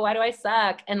 oh, why do I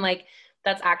suck? And like,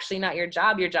 that's actually not your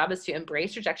job. Your job is to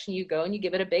embrace rejection. You go and you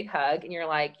give it a big hug and you're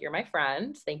like, you're my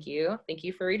friend. Thank you. Thank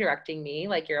you for redirecting me.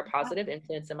 Like you're a positive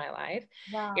influence in my life.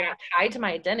 Wow. You're not tied to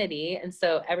my identity. And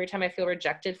so every time I feel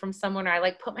rejected from someone, or I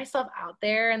like put myself out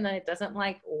there and then it doesn't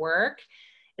like work,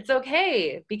 it's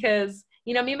okay. Because,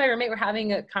 you know, me and my roommate were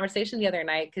having a conversation the other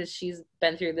night because she's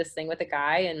been through this thing with a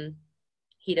guy and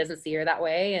he doesn't see her that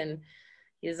way. And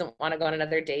he doesn't want to go on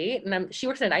another date. And she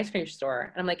works in an ice cream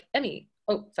store. And I'm like,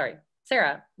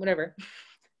 Sarah, whatever.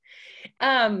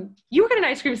 You work at an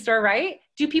ice cream store, right?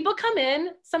 Do people come in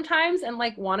sometimes and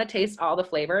like want to taste all the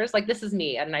flavors? Like this is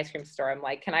me at an ice cream store. I'm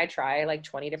like, can I try like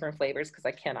 20 different flavors? Because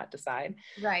I cannot decide.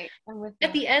 Right. I'm with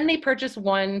At the end, they purchase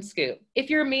one scoop. If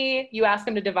you're me, you ask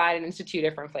them to divide it into 2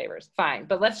 different flavors. Fine.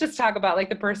 But let's just talk about like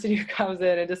the person who comes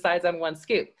in and decides on one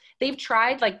scoop. They've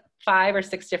tried like 5 or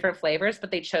 6 different flavors,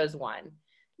 but they chose one.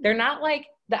 They're not like,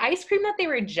 the ice cream that they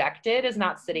rejected is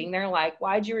not sitting there like,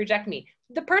 why'd you reject me?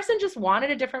 The person just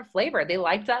wanted a different flavor. They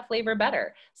liked that flavor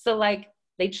better. So like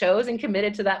they chose and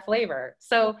committed to that flavor.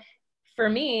 So for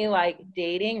me, like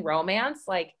dating, romance,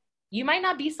 like you might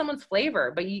not be someone's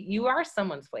flavor, but you are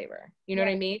someone's flavor. You know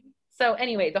what I mean? So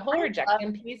anyway, the whole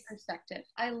rejection piece. Perspective.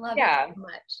 I love it so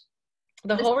much.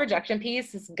 The whole rejection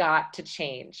piece has got to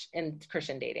change in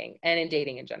Christian dating and in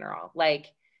dating in general. Like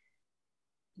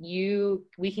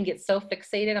we can get so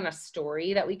fixated on a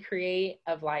story that we create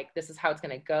of like, this is how it's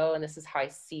going to go. And this is how I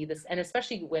see this. And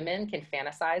especially women can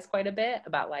fantasize quite a bit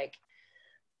about like,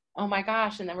 oh my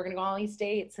gosh. And then we're going to go on all these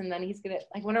dates. And then he's going to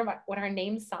like, what our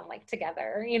names sound like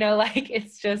together, you know, like,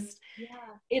 it's just,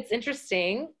 it's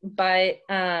interesting. But,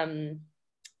 when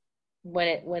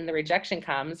the rejection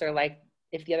comes, or like,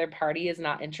 if the other party is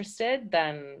not interested,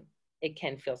 then it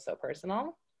can feel so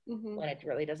personal. When it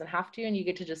really doesn't have to, and you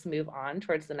get to just move on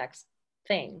towards the next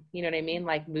thing. You know what I mean?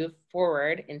 Like move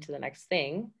forward into the next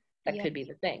thing that could be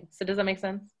the thing. So does that make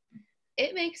sense?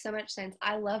 It makes so much sense.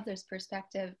 I love this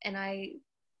perspective, and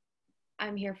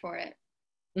I'm here for it.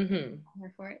 I'm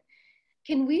here for it.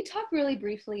 Can we talk really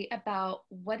briefly about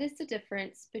what is the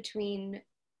difference between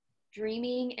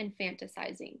dreaming and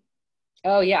fantasizing?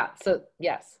 Oh yeah. So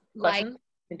yes. Question?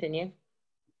 Continue.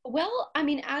 Well, I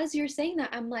mean, as you're saying that,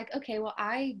 I'm like, okay, well,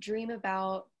 I dream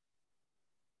about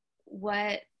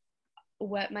what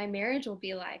my marriage will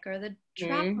be like, or the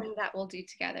traveling that we'll do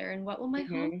together, and what will my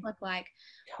home look like.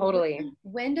 Totally.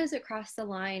 When does it cross the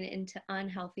line into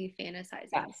unhealthy fantasizing?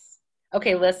 Yes.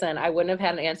 Okay, listen, I wouldn't have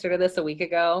had an answer to this a week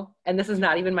ago. And this is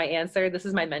not even my answer. This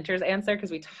is my mentor's answer, because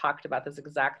we talked about this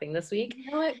exact thing this week. You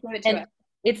know what? Give it to it.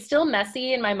 It's still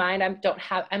messy in my mind.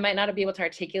 I might not be able to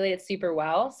articulate it super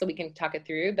well, so we can talk it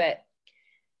through. But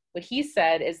what he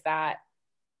said is that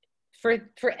for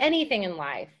anything in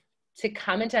life to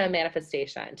come into a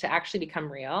manifestation, to actually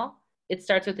become real, it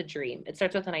starts with a dream. It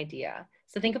starts with an idea.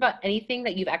 So think about anything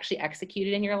that you've actually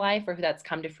executed in your life or that's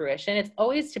come to fruition. It's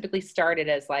always typically started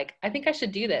as like, I think I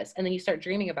should do this. And then you start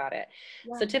dreaming about it.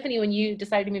 Yeah. So Tiffany, when you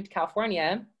decided to move to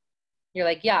California, you're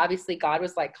like, yeah, obviously God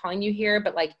was like calling you here,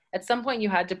 but like at some point you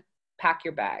had to pack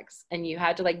your bags and you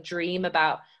had to like dream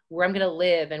about where I'm going to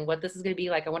live and what this is going to be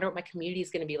like. I wonder what my community is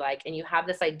going to be like. And you have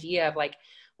this idea of like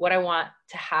what I want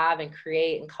to have and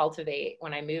create and cultivate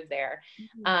when I move there.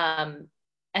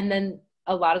 And then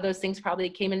a lot of those things probably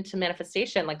came into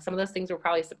manifestation. Like some of those things were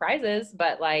probably surprises,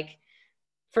 but like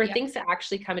for things to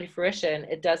actually come into fruition,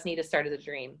 it does need to start as a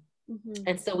dream.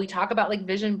 And so we talk about like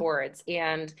vision boards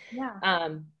and,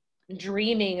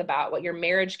 dreaming about what your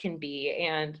marriage can be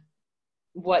and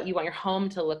what you want your home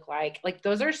to look like. Like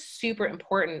those are super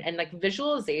important. And like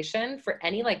visualization for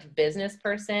any like business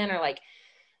person or like,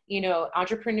 you know,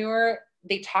 entrepreneur,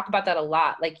 they talk about that a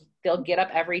lot. Like they'll get up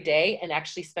every day and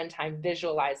actually spend time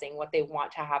visualizing what they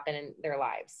want to happen in their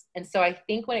lives. And so I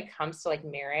think when it comes to like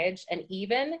marriage, and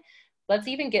even let's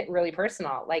even get really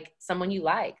personal, like someone you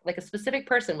like a specific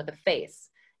person with a face,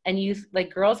 and you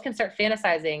like girls can start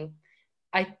fantasizing.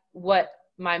 What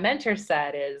my mentor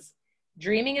said is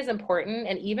dreaming is important,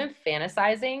 and even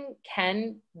fantasizing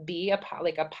can be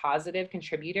a positive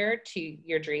contributor to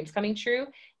your dreams coming true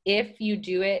if you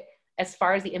do it as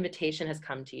far as the invitation has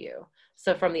come to you.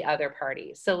 So from the other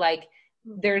party. So like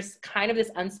there's kind of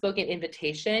this unspoken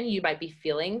invitation you might be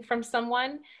feeling from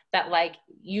someone that like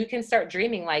you can start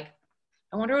dreaming like,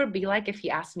 I wonder what it'd be like if he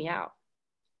asked me out.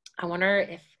 I wonder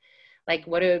if, like,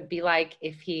 what it would be like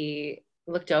if he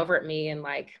looked over at me and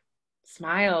like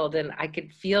smiled and I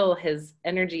could feel his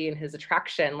energy and his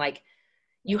attraction. Like,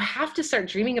 you have to start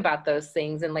dreaming about those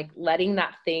things and like letting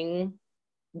that thing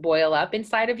boil up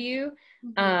inside of you.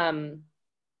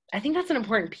 I think that's an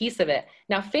important piece of it.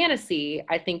 Now, fantasy,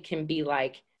 I think, can be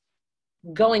like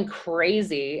going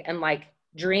crazy and like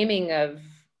dreaming of,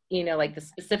 you know, like the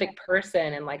specific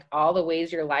person and like all the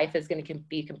ways your life is going to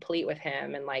be complete with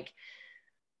him, and like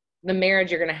the marriage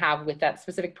you're going to have with that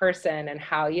specific person, and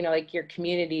how, you know, like your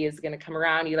community is going to come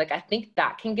around you. Like, I think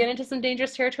that can get into some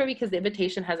dangerous territory because the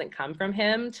invitation hasn't come from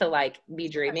him to like be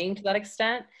dreaming to that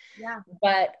extent. Yeah.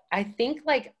 But I think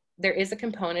like there is a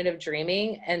component of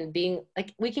dreaming and being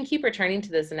like, we can keep returning to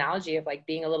this analogy of like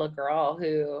being a little girl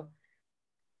who,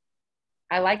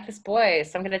 I like this boy,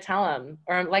 so I'm going to tell him,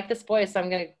 or I like this boy, so I'm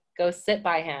going to go sit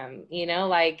by him, you know,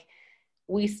 like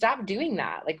we stop doing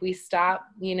that. Like we stop,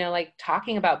 you know, like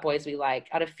talking about boys we like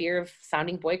out of fear of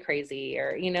sounding boy crazy,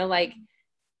 or, you know, like,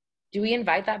 do we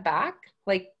invite that back?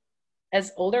 Like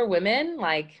as older women,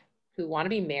 like who want to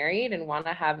be married and want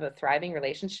to have a thriving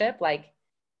relationship, like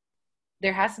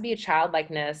there has to be a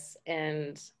childlikeness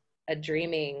and a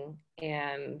dreaming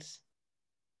and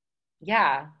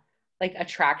yeah, like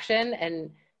attraction, and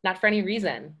not for any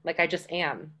reason. Like I just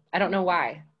am. I don't know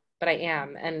why, but I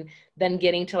am. And then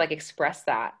getting to like express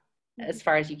that as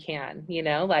far as you can, you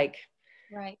know, like,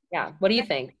 Right. yeah. What do you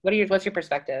think? What's your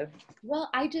perspective? Well,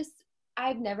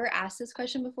 I've never asked this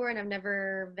question before, and I've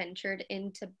never ventured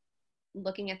into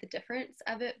looking at the difference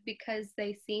of it because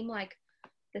they seem like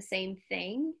the same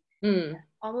thing.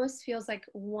 Almost feels like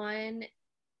one,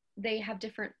 they have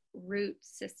different root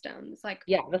systems. Like,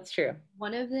 yeah, that's true.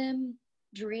 One of them,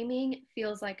 dreaming,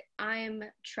 feels like I'm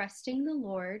trusting the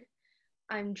Lord,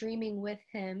 I'm dreaming with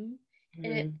him,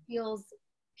 and it feels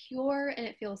pure and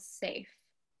it feels safe.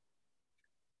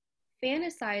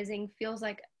 Fantasizing feels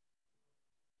like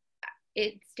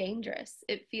it's dangerous.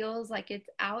 It feels like it's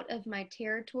out of my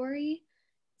territory.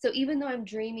 So even though I'm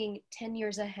dreaming 10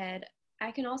 years ahead,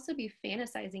 I can also be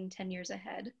fantasizing 10 years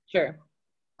ahead. Sure.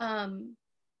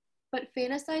 But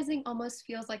fantasizing almost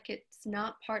feels like it's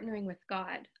not partnering with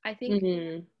God. I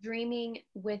think dreaming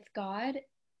with God,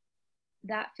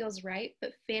 that feels right,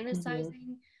 but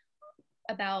fantasizing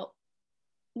about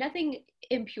nothing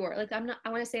impure. Like I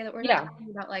want to say that we're not talking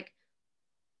about like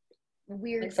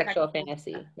weird like sexual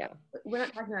fantasy. Yeah. We're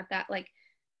not talking about that. Like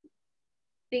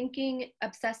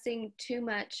obsessing too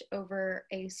much over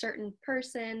a certain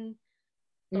person,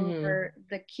 over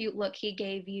the cute look he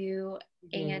gave you,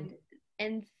 and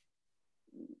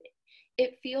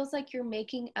it feels like you're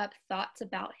making up thoughts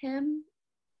about him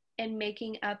and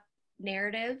making up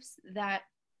narratives that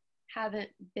haven't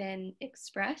been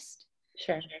expressed.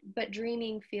 Sure. But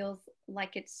dreaming feels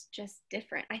like it's just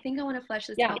different. I think I want to flesh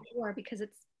this out more because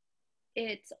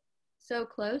it's so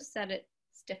close that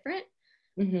it's different.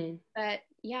 But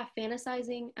yeah,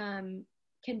 fantasizing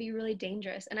can be really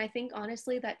dangerous. And I think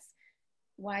honestly that's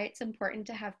why it's important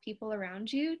to have people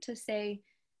around you to say,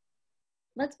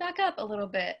 let's back up a little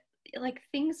bit. Like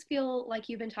things feel like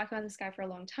you've been talking about this guy for a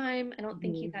long time. I don't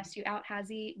think he's asked you out, has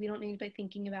he? We don't need to be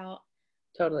thinking about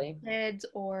kids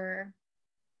or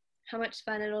how much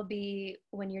fun it'll be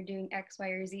when you're doing X, Y,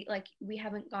 or Z. Like we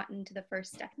haven't gotten to the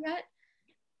first step yet.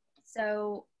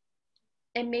 So,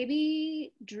 and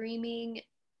maybe dreaming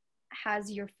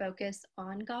has your focus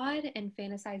on God and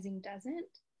fantasizing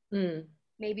doesn't.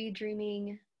 Maybe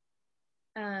dreaming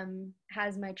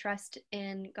has my trust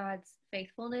in God's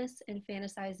faithfulness, and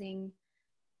fantasizing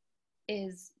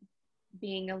is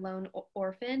being a lone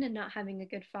orphan and not having a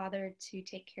good father to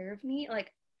take care of me.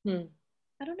 Like, I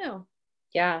don't know.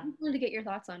 Yeah. I wanted to get your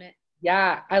thoughts on it.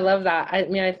 Yeah, I love that. I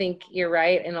mean, I think you're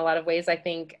right in a lot of ways. I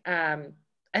think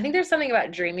there's something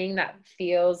about dreaming that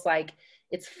feels like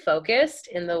it's focused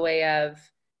in the way of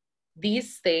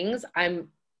these things.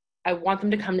 I want them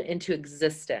to come into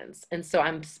existence. And so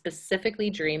I'm specifically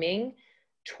dreaming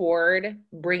toward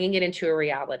bringing it into a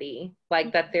reality,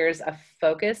 like that there's a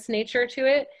focused nature to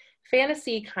it.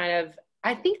 Fantasy kind of,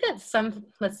 I think that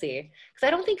let's see, because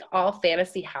I don't think all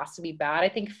fantasy has to be bad. I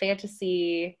think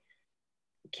fantasy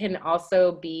can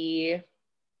also be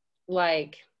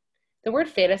like, the word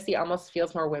fantasy almost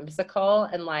feels more whimsical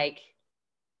and like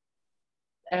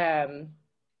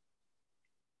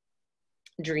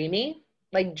dreamy,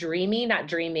 like dreamy, not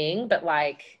dreaming, but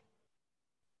like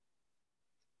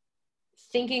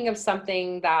thinking of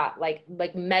something that like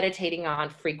meditating on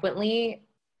frequently,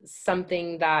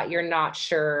 something that you're not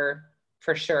sure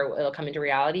for sure it'll come into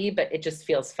reality, but it just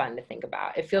feels fun to think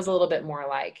about. It feels a little bit more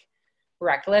like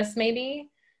reckless maybe.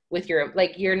 with your,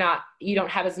 like, you don't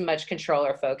have as much control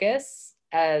or focus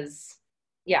as,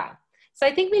 yeah. So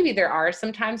I think maybe there are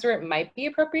some times where it might be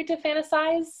appropriate to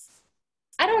fantasize.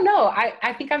 I don't know.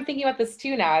 I think I'm thinking about this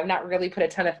too now. I've not really put a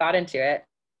ton of thought into it.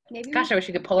 Maybe Gosh, I wish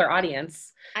we could pull our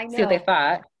audience, I see what they know.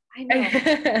 thought. I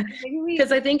know.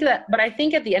 Because I think at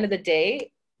the end of the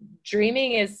day,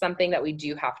 dreaming is something that we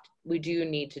do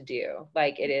need to do.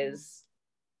 Like, it is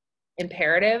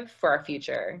imperative for our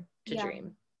future to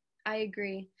dream. I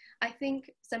agree. I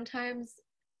think sometimes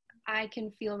I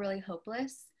can feel really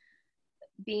hopeless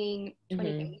being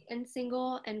 28 and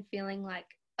single and feeling like,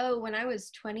 oh, when I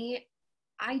was 20,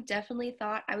 I definitely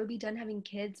thought I would be done having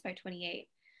kids by 28.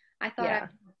 I thought I would have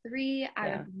 3, I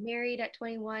would be married at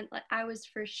 21. Like, I was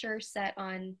for sure set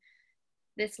on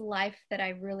this life that I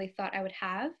really thought I would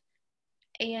have.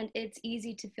 And it's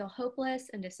easy to feel hopeless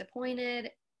and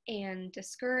disappointed and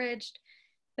discouraged.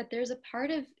 But there's a part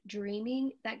of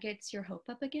dreaming that gets your hope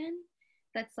up again.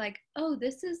 That's like, oh,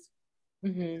 this is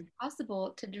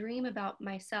possible to dream about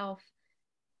myself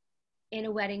in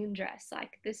a wedding dress.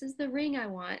 Like, this is the ring I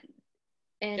want.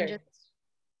 And just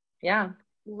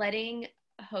letting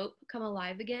hope come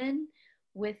alive again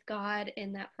with God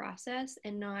in that process,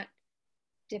 and not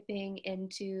dipping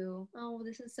into, oh,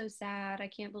 this is so sad, I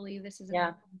can't believe this isn't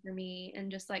happening for me,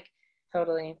 and just like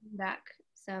totally back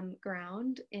some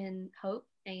ground in hope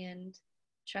and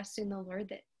trusting the Lord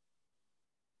that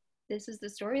this is the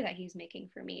story that he's making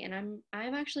for me, and I'm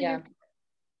actually here.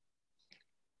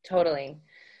 Totally.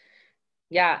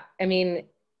 Yeah. I mean,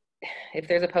 if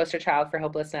there's a poster child for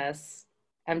hopelessness,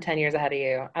 I'm 10 years ahead of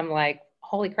you. I'm like,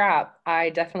 holy crap,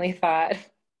 I definitely thought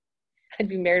I'd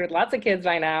be married with lots of kids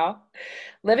by now,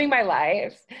 living my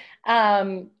life.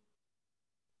 And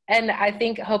I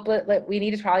think we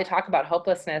need to probably talk about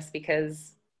hopelessness,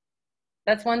 because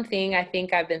that's one thing I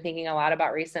think I've been thinking a lot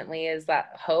about recently, is that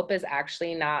hope is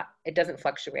actually it doesn't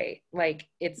fluctuate. Like,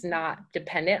 it's not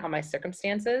dependent on my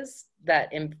circumstances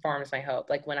that informs my hope.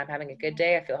 Like, when I'm having a good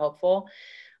day, I feel hopeful.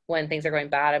 When things are going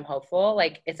bad, I'm hopeful.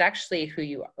 Like, it's actually who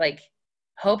you are. Like,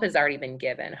 hope has already been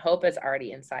given. Hope is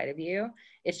already inside of you.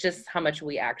 It's just how much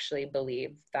we actually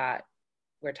believe that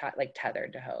we're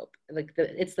tethered to hope. Like,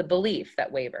 it's the belief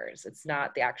that wavers. It's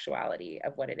not the actuality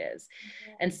of what it is.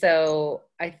 And so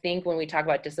I think when we talk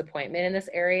about disappointment in this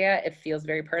area, it feels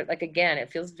very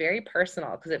it feels very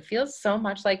personal, because it feels so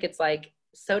much like it's like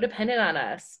so dependent on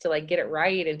us to like get it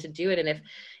right and to do it. And if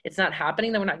it's not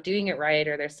happening, then we're not doing it right,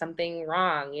 or there's something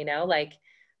wrong,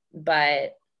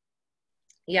 but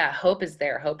yeah, hope is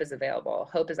there. Hope is available.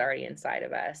 Hope is already inside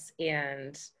of us.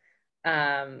 And,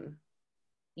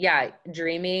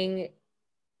 dreaming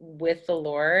with the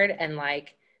Lord and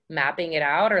like mapping it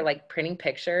out, or like printing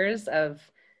pictures of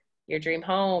your dream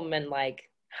home and like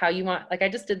how you want, like I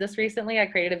just did this recently. I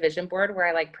created a vision board where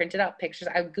I like printed out pictures.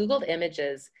 I Googled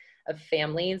images of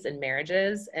families and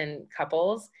marriages and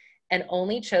couples, and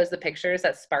only chose the pictures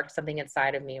that sparked something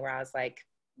inside of me where I was like,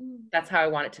 that's how I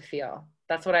want it to feel.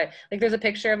 That's what I like. There's a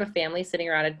picture of a family sitting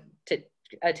around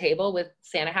a table with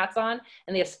Santa hats on,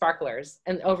 and they have sparklers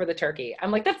and over the turkey.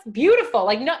 I'm like, that's beautiful.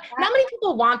 Like, not many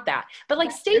people want that, but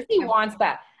like Stacy wants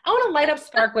that. I want to light up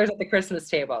sparklers at the Christmas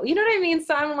table. You know what I mean?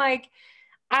 So I'm like,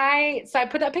 I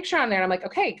put that picture on there, and I'm like,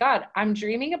 okay, God, I'm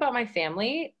dreaming about my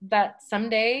family, that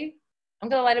someday I'm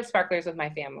going to light up sparklers with my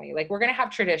family. Like, we're going to have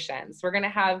traditions. We're going to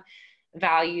have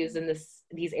values in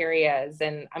these areas.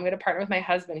 And I'm going to partner with my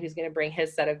husband, who's going to bring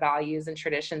his set of values and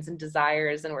traditions and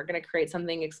desires. And we're going to create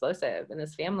something explosive in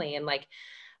this family. And like,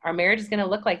 our marriage is going to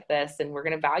look like this. And we're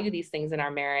going to value these things in our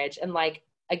marriage. And like,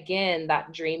 again,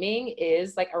 that dreaming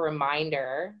is like a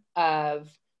reminder of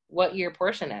what your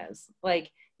portion is.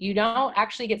 Like, you don't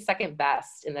actually get second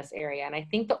best in this area. And I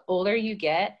think the older you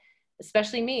get,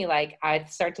 especially me, like I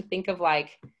start to think of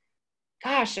like,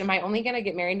 gosh, am I only going to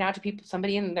get married now to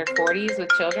somebody in their 40s with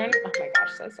children? Oh my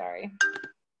gosh, so sorry.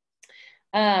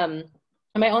 Am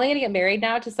I only going to get married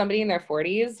now to somebody in their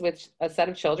 40s with a set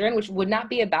of children, which would not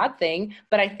be a bad thing.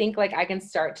 But I think like I can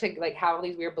start to like have all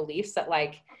these weird beliefs that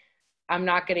like, I'm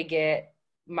not going to get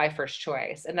my first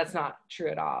choice. And that's not true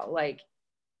at all. Like,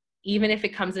 even if it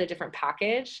comes in a different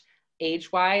package,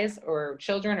 age-wise, or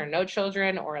children or no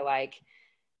children, or like,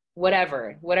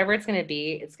 whatever it's going to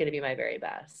be my very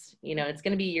best. It's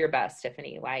going to be your best,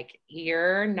 Tiffany. Like,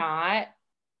 you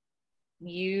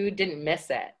didn't miss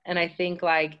it. And I think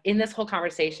like in this whole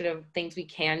conversation of things we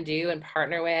can do and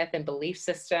partner with, and belief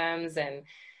systems and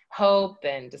hope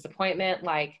and disappointment,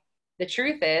 like the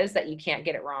truth is that you can't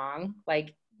get it wrong.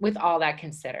 Like, with all that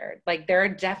considered, like there are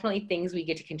definitely things we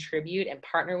get to contribute and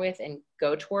partner with and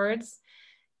go towards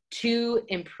to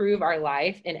improve our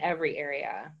life in every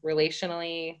area,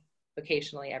 relationally,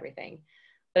 vocationally, everything.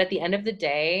 But at the end of the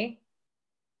day,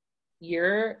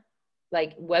 you're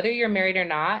like, whether you're married or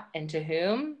not and to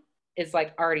whom is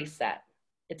like already set.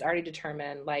 It's already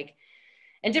determined. Like,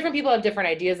 and different people have different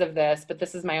ideas of this, but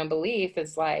this is my own belief.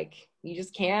 It's like, you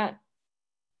just can't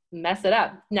mess it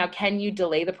up. Now, can you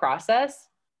delay the process?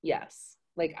 Yes.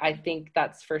 Like, I think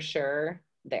that's for sure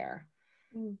there.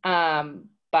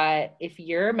 But if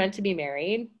you're meant to be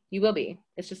married, you will be.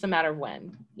 It's just a matter of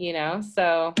when, you know?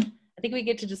 So I think we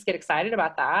get to just get excited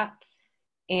about that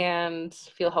and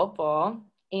feel hopeful.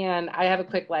 And I have a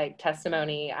quick like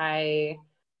testimony. I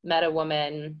met a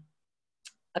woman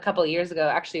a couple of years ago,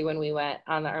 actually, when we went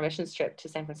on our missions trip to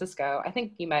San Francisco. I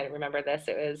think you might remember this.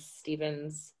 It was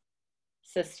Stephen's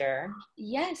sister.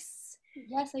 Yes,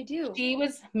 I do. She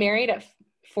was married at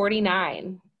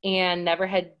 49 and never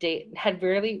had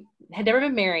never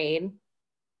been married,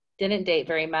 didn't date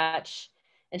very much.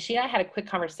 And she and I had a quick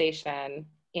conversation,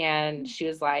 and she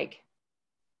was like,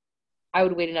 I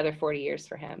would wait another 40 years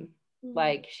for him.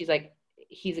 Like, she's like,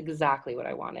 he's exactly what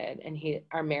I wanted. And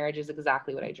our marriage is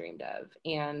exactly what I dreamed of.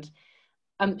 And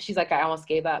she's like, I almost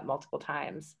gave up multiple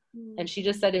times. And she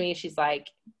just said to me, she's like,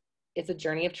 it's a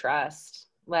journey of trust.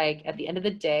 Like, at the end of the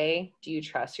day, do you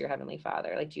trust your Heavenly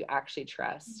Father? Like, do you actually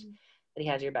trust that he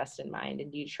has your best in mind?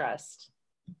 And do you trust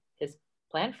his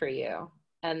plan for you?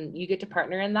 And you get to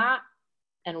partner in that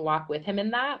and walk with him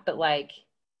in that. But like,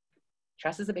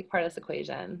 trust is a big part of this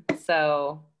equation.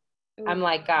 So I'm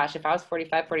like, gosh, if I was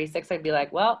 45, 46, I'd be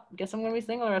like, well, guess I'm going to be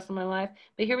single the rest of my life.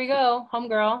 But here we go.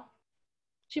 Homegirl.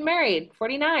 She married,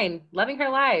 49, loving her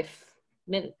life.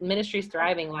 Ministry's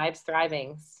thriving, lives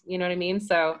thriving. You know what I mean?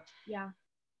 So yeah,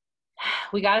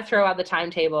 we got to throw out the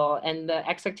timetable and the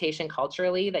expectation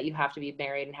culturally that you have to be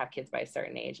married and have kids by a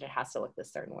certain age, and it has to look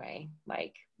this certain way.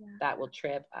 Like, that will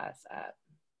trip us up.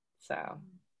 So.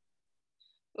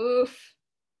 Oof.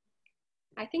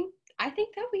 I think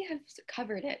that we have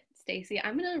covered it, Stacy.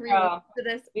 I'm going to re-listen to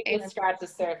this. We just scratched the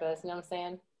surface, you know what I'm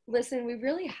saying? Listen, we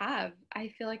really have. I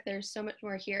feel like there's so much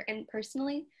more here. And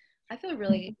personally, I feel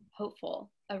really hopeful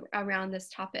around this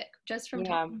topic just from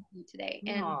talking to you today.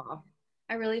 And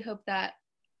I really hope that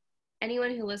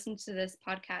anyone who listens to this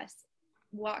podcast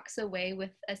walks away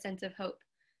with a sense of hope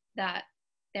that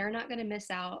they're not going to miss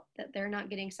out, that they're not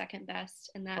getting second best,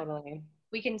 and that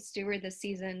we can steward this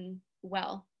season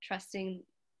well, trusting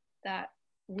that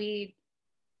we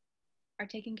are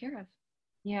taken care of.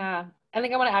 Yeah. I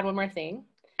think I want to add one more thing.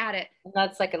 Add it. And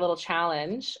that's like a little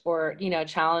challenge, or,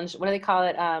 challenge. What do they call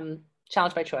it?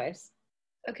 Challenge by choice.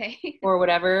 Okay. Or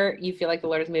whatever you feel like the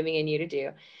Lord is moving in you to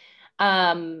do.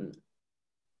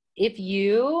 If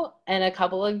you and a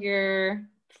couple of your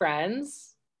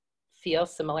friends feel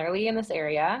similarly in this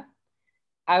area,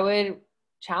 I would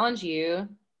challenge you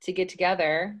to get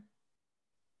together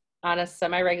on a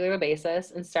semi-regular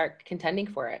basis and start contending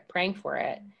for it, praying for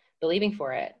it, believing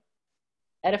for it,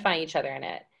 edifying each other in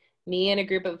it. Me and a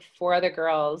group of 3 other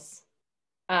girls,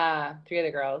 3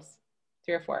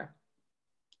 or 4.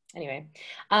 Anyway,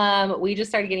 we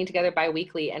just started getting together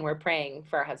bi-weekly, and we're praying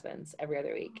for our husbands every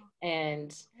other week.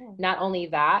 And not only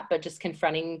that, but just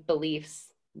confronting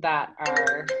beliefs that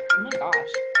are, oh my gosh,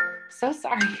 so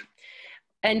sorry.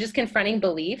 And just confronting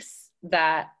beliefs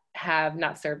that have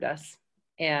not served us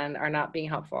and are not being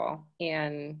helpful,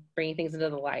 and bringing things into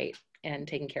the light and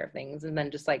taking care of things, and then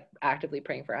just like actively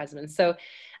praying for husbands. So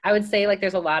I would say, like,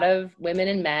 there's a lot of women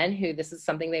and men who this is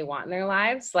something they want in their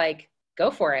lives. Like,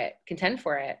 go for it, contend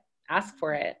for it, ask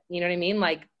for it. You know what I mean?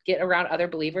 Like, get around other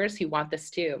believers who want this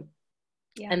too,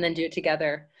 and then do it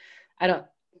together.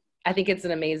 I think it's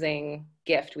an amazing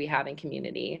gift we have in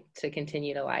community to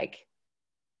continue to like,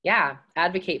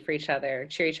 advocate for each other,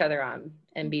 cheer each other on,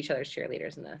 and be each other's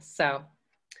cheerleaders in this. So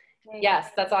yes,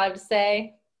 that's all I have to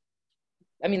say.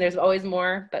 I mean, there's always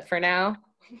more, but for now.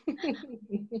 Thank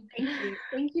you.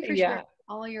 Thank you for sharing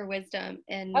all your wisdom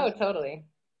and totally.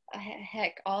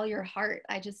 Heck, all your heart.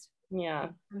 I'm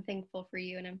thankful for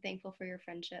you, and I'm thankful for your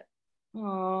friendship.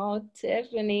 Oh,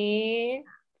 Tiffany,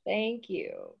 thank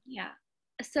you. Yeah.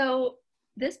 So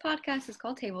this podcast is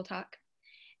called Table Talk,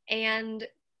 and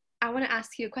I want to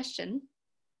ask you a question.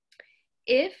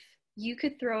 If you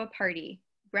could throw a party,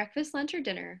 breakfast, lunch, or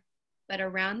dinner, but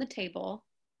around the table,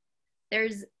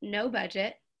 there's no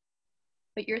budget,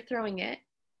 but you're throwing it,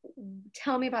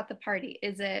 tell me about the party.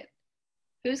 Is it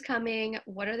who's coming?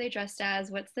 What are they dressed as?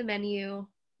 What's the menu? Oh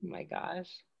my gosh.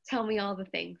 Tell me all the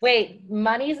things. Wait,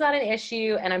 money's not an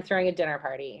issue, and I'm throwing a dinner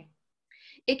party.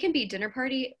 It can be dinner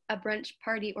party, a brunch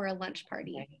party, or a lunch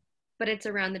party, but it's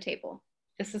around the table.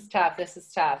 This is tough.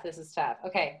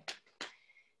 Okay.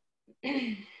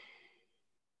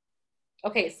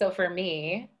 Okay, so for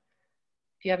me,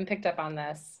 If you haven't picked up on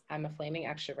this, I'm a flaming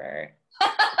extrovert.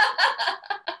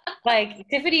 Like,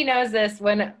 Tiffany knows this.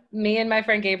 When me and my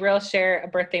friend Gabriel share a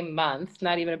birthday month,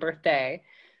 not even a birthday,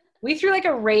 we threw like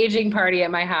a raging party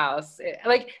at my house.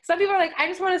 Like, some people are like, I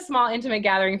just want a small intimate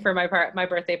gathering for my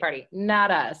birthday party. Not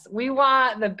us. We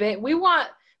want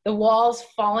the walls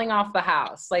falling off the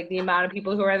house, like the amount of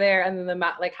people who are there, and then the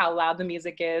amount, like how loud the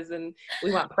music is, and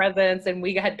we want presents, and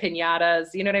we had piñatas.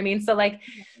 You know what I mean? So like,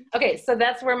 okay, so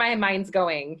that's where my mind's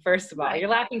going. First of all, you're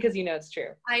laughing because you know it's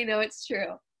true. I know it's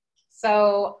true.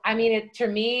 So, I mean, for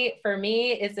me,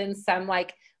 it's in some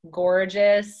like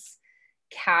gorgeous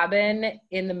cabin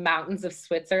in the mountains of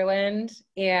Switzerland.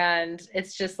 And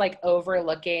it's just like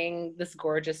overlooking this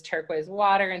gorgeous turquoise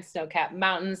water and snow-capped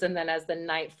mountains. And then as the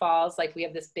night falls, like we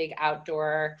have this big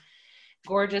outdoor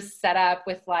gorgeous setup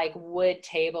with like wood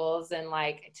tables, and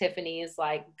like Tiffany's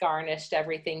like garnished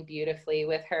everything beautifully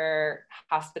with her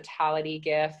hospitality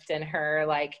gift and her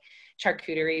like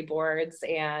charcuterie boards,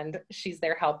 and she's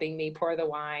there helping me pour the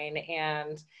wine.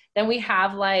 And then we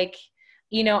have like,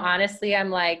 you know, honestly, I'm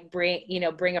like, bring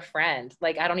a friend.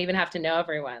 Like, I don't even have to know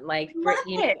everyone. Like,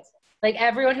 like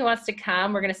everyone who wants to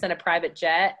come, we're going to send a private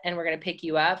jet and we're going to pick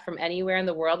you up from anywhere in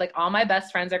the world. Like, all my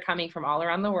best friends are coming from all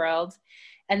around the world.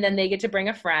 And then they get to bring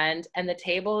a friend, and the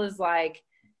table is like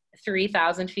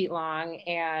 3,000 feet long,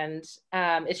 and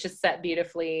it's just set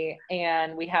beautifully.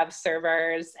 And we have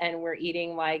servers, and we're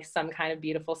eating like some kind of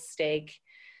beautiful steak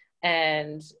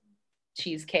and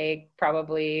cheesecake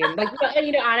probably. And like,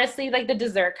 you know, honestly, like the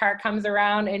dessert cart comes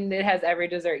around and it has every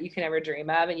dessert you can ever dream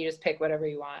of, and you just pick whatever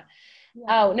you want.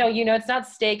 Yeah. Oh no, you know, it's not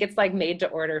steak, it's like made to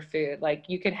order food. Like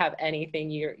you could have anything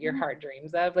your heart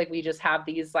dreams of. Like we just have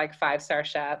these like 5-star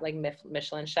chef, like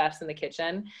Michelin chefs in the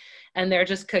kitchen, and they're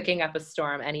just cooking up a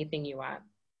storm, anything you want.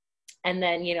 And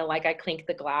then, you know, like I clink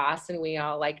the glass and we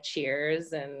all like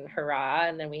cheers and hurrah,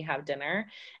 and then we have dinner,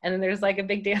 and then there's like a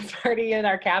big dance party in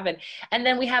our cabin, and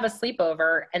then we have a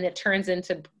sleepover, and it turns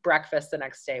into breakfast the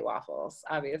next day, waffles,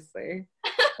 obviously.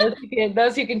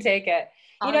 those who can take it.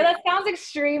 You know, that sounds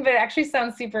extreme, but it actually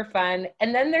sounds super fun.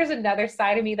 And then there's another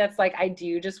side of me that's like, I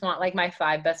do just want like my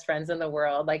 5 best friends in the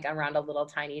world, like around a little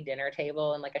tiny dinner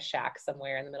table in like a shack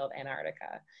somewhere in the middle of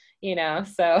Antarctica, you know?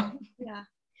 So, yeah,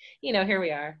 you know, here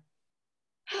we are.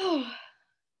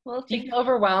 Well, do you feel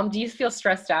overwhelmed? Do you feel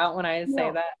stressed out when I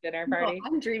say that dinner party? No,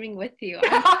 I'm dreaming with you.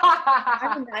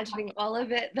 I'm imagining all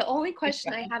of it. The only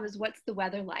question I have is, what's the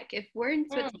weather like? If we're in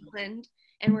Switzerland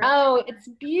and we're it's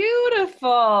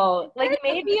beautiful. Like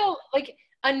maybe like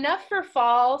enough for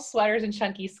fall sweaters and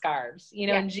chunky scarves, you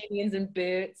know, and jeans and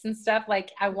boots and stuff.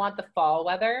 Like I want the fall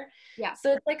weather. Yeah.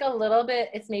 So it's like a little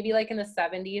bit, it's maybe like in the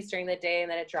 70s during the day,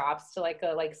 and then it drops to like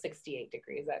 68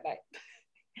 degrees at night.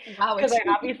 Wow, because I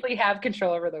obviously have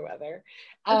control over the weather.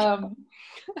 Oh,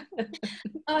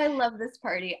 I love this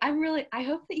party. I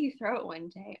hope that you throw it one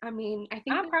day. I mean, I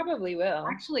think I probably will.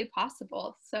 Actually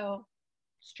possible. So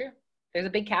it's true. There's a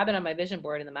big cabin on my vision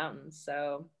board in the mountains.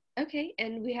 So okay,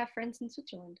 and we have friends in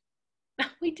Switzerland.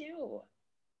 We do.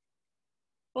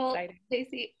 Well,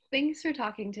 Stacy, thanks for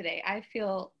talking today. I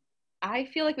feel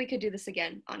like we could do this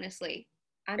again, honestly.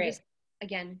 I'm just,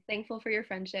 again, thankful for your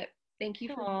friendship. Thank you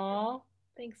for Aww.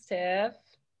 Thanks, Tiff.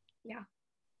 Yeah.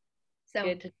 So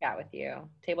good to chat with you.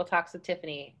 Table Talks with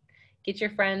Tiffany. Get your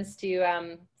friends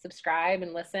to subscribe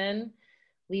and listen.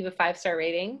 Leave a 5-star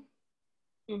rating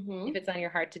if it's on your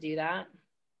heart to do that.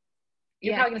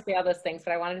 You're probably going to say all those things,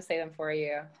 but I wanted to say them for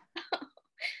you.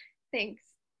 Thanks.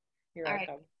 You're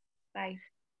welcome. Right.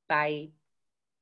 Bye. Bye.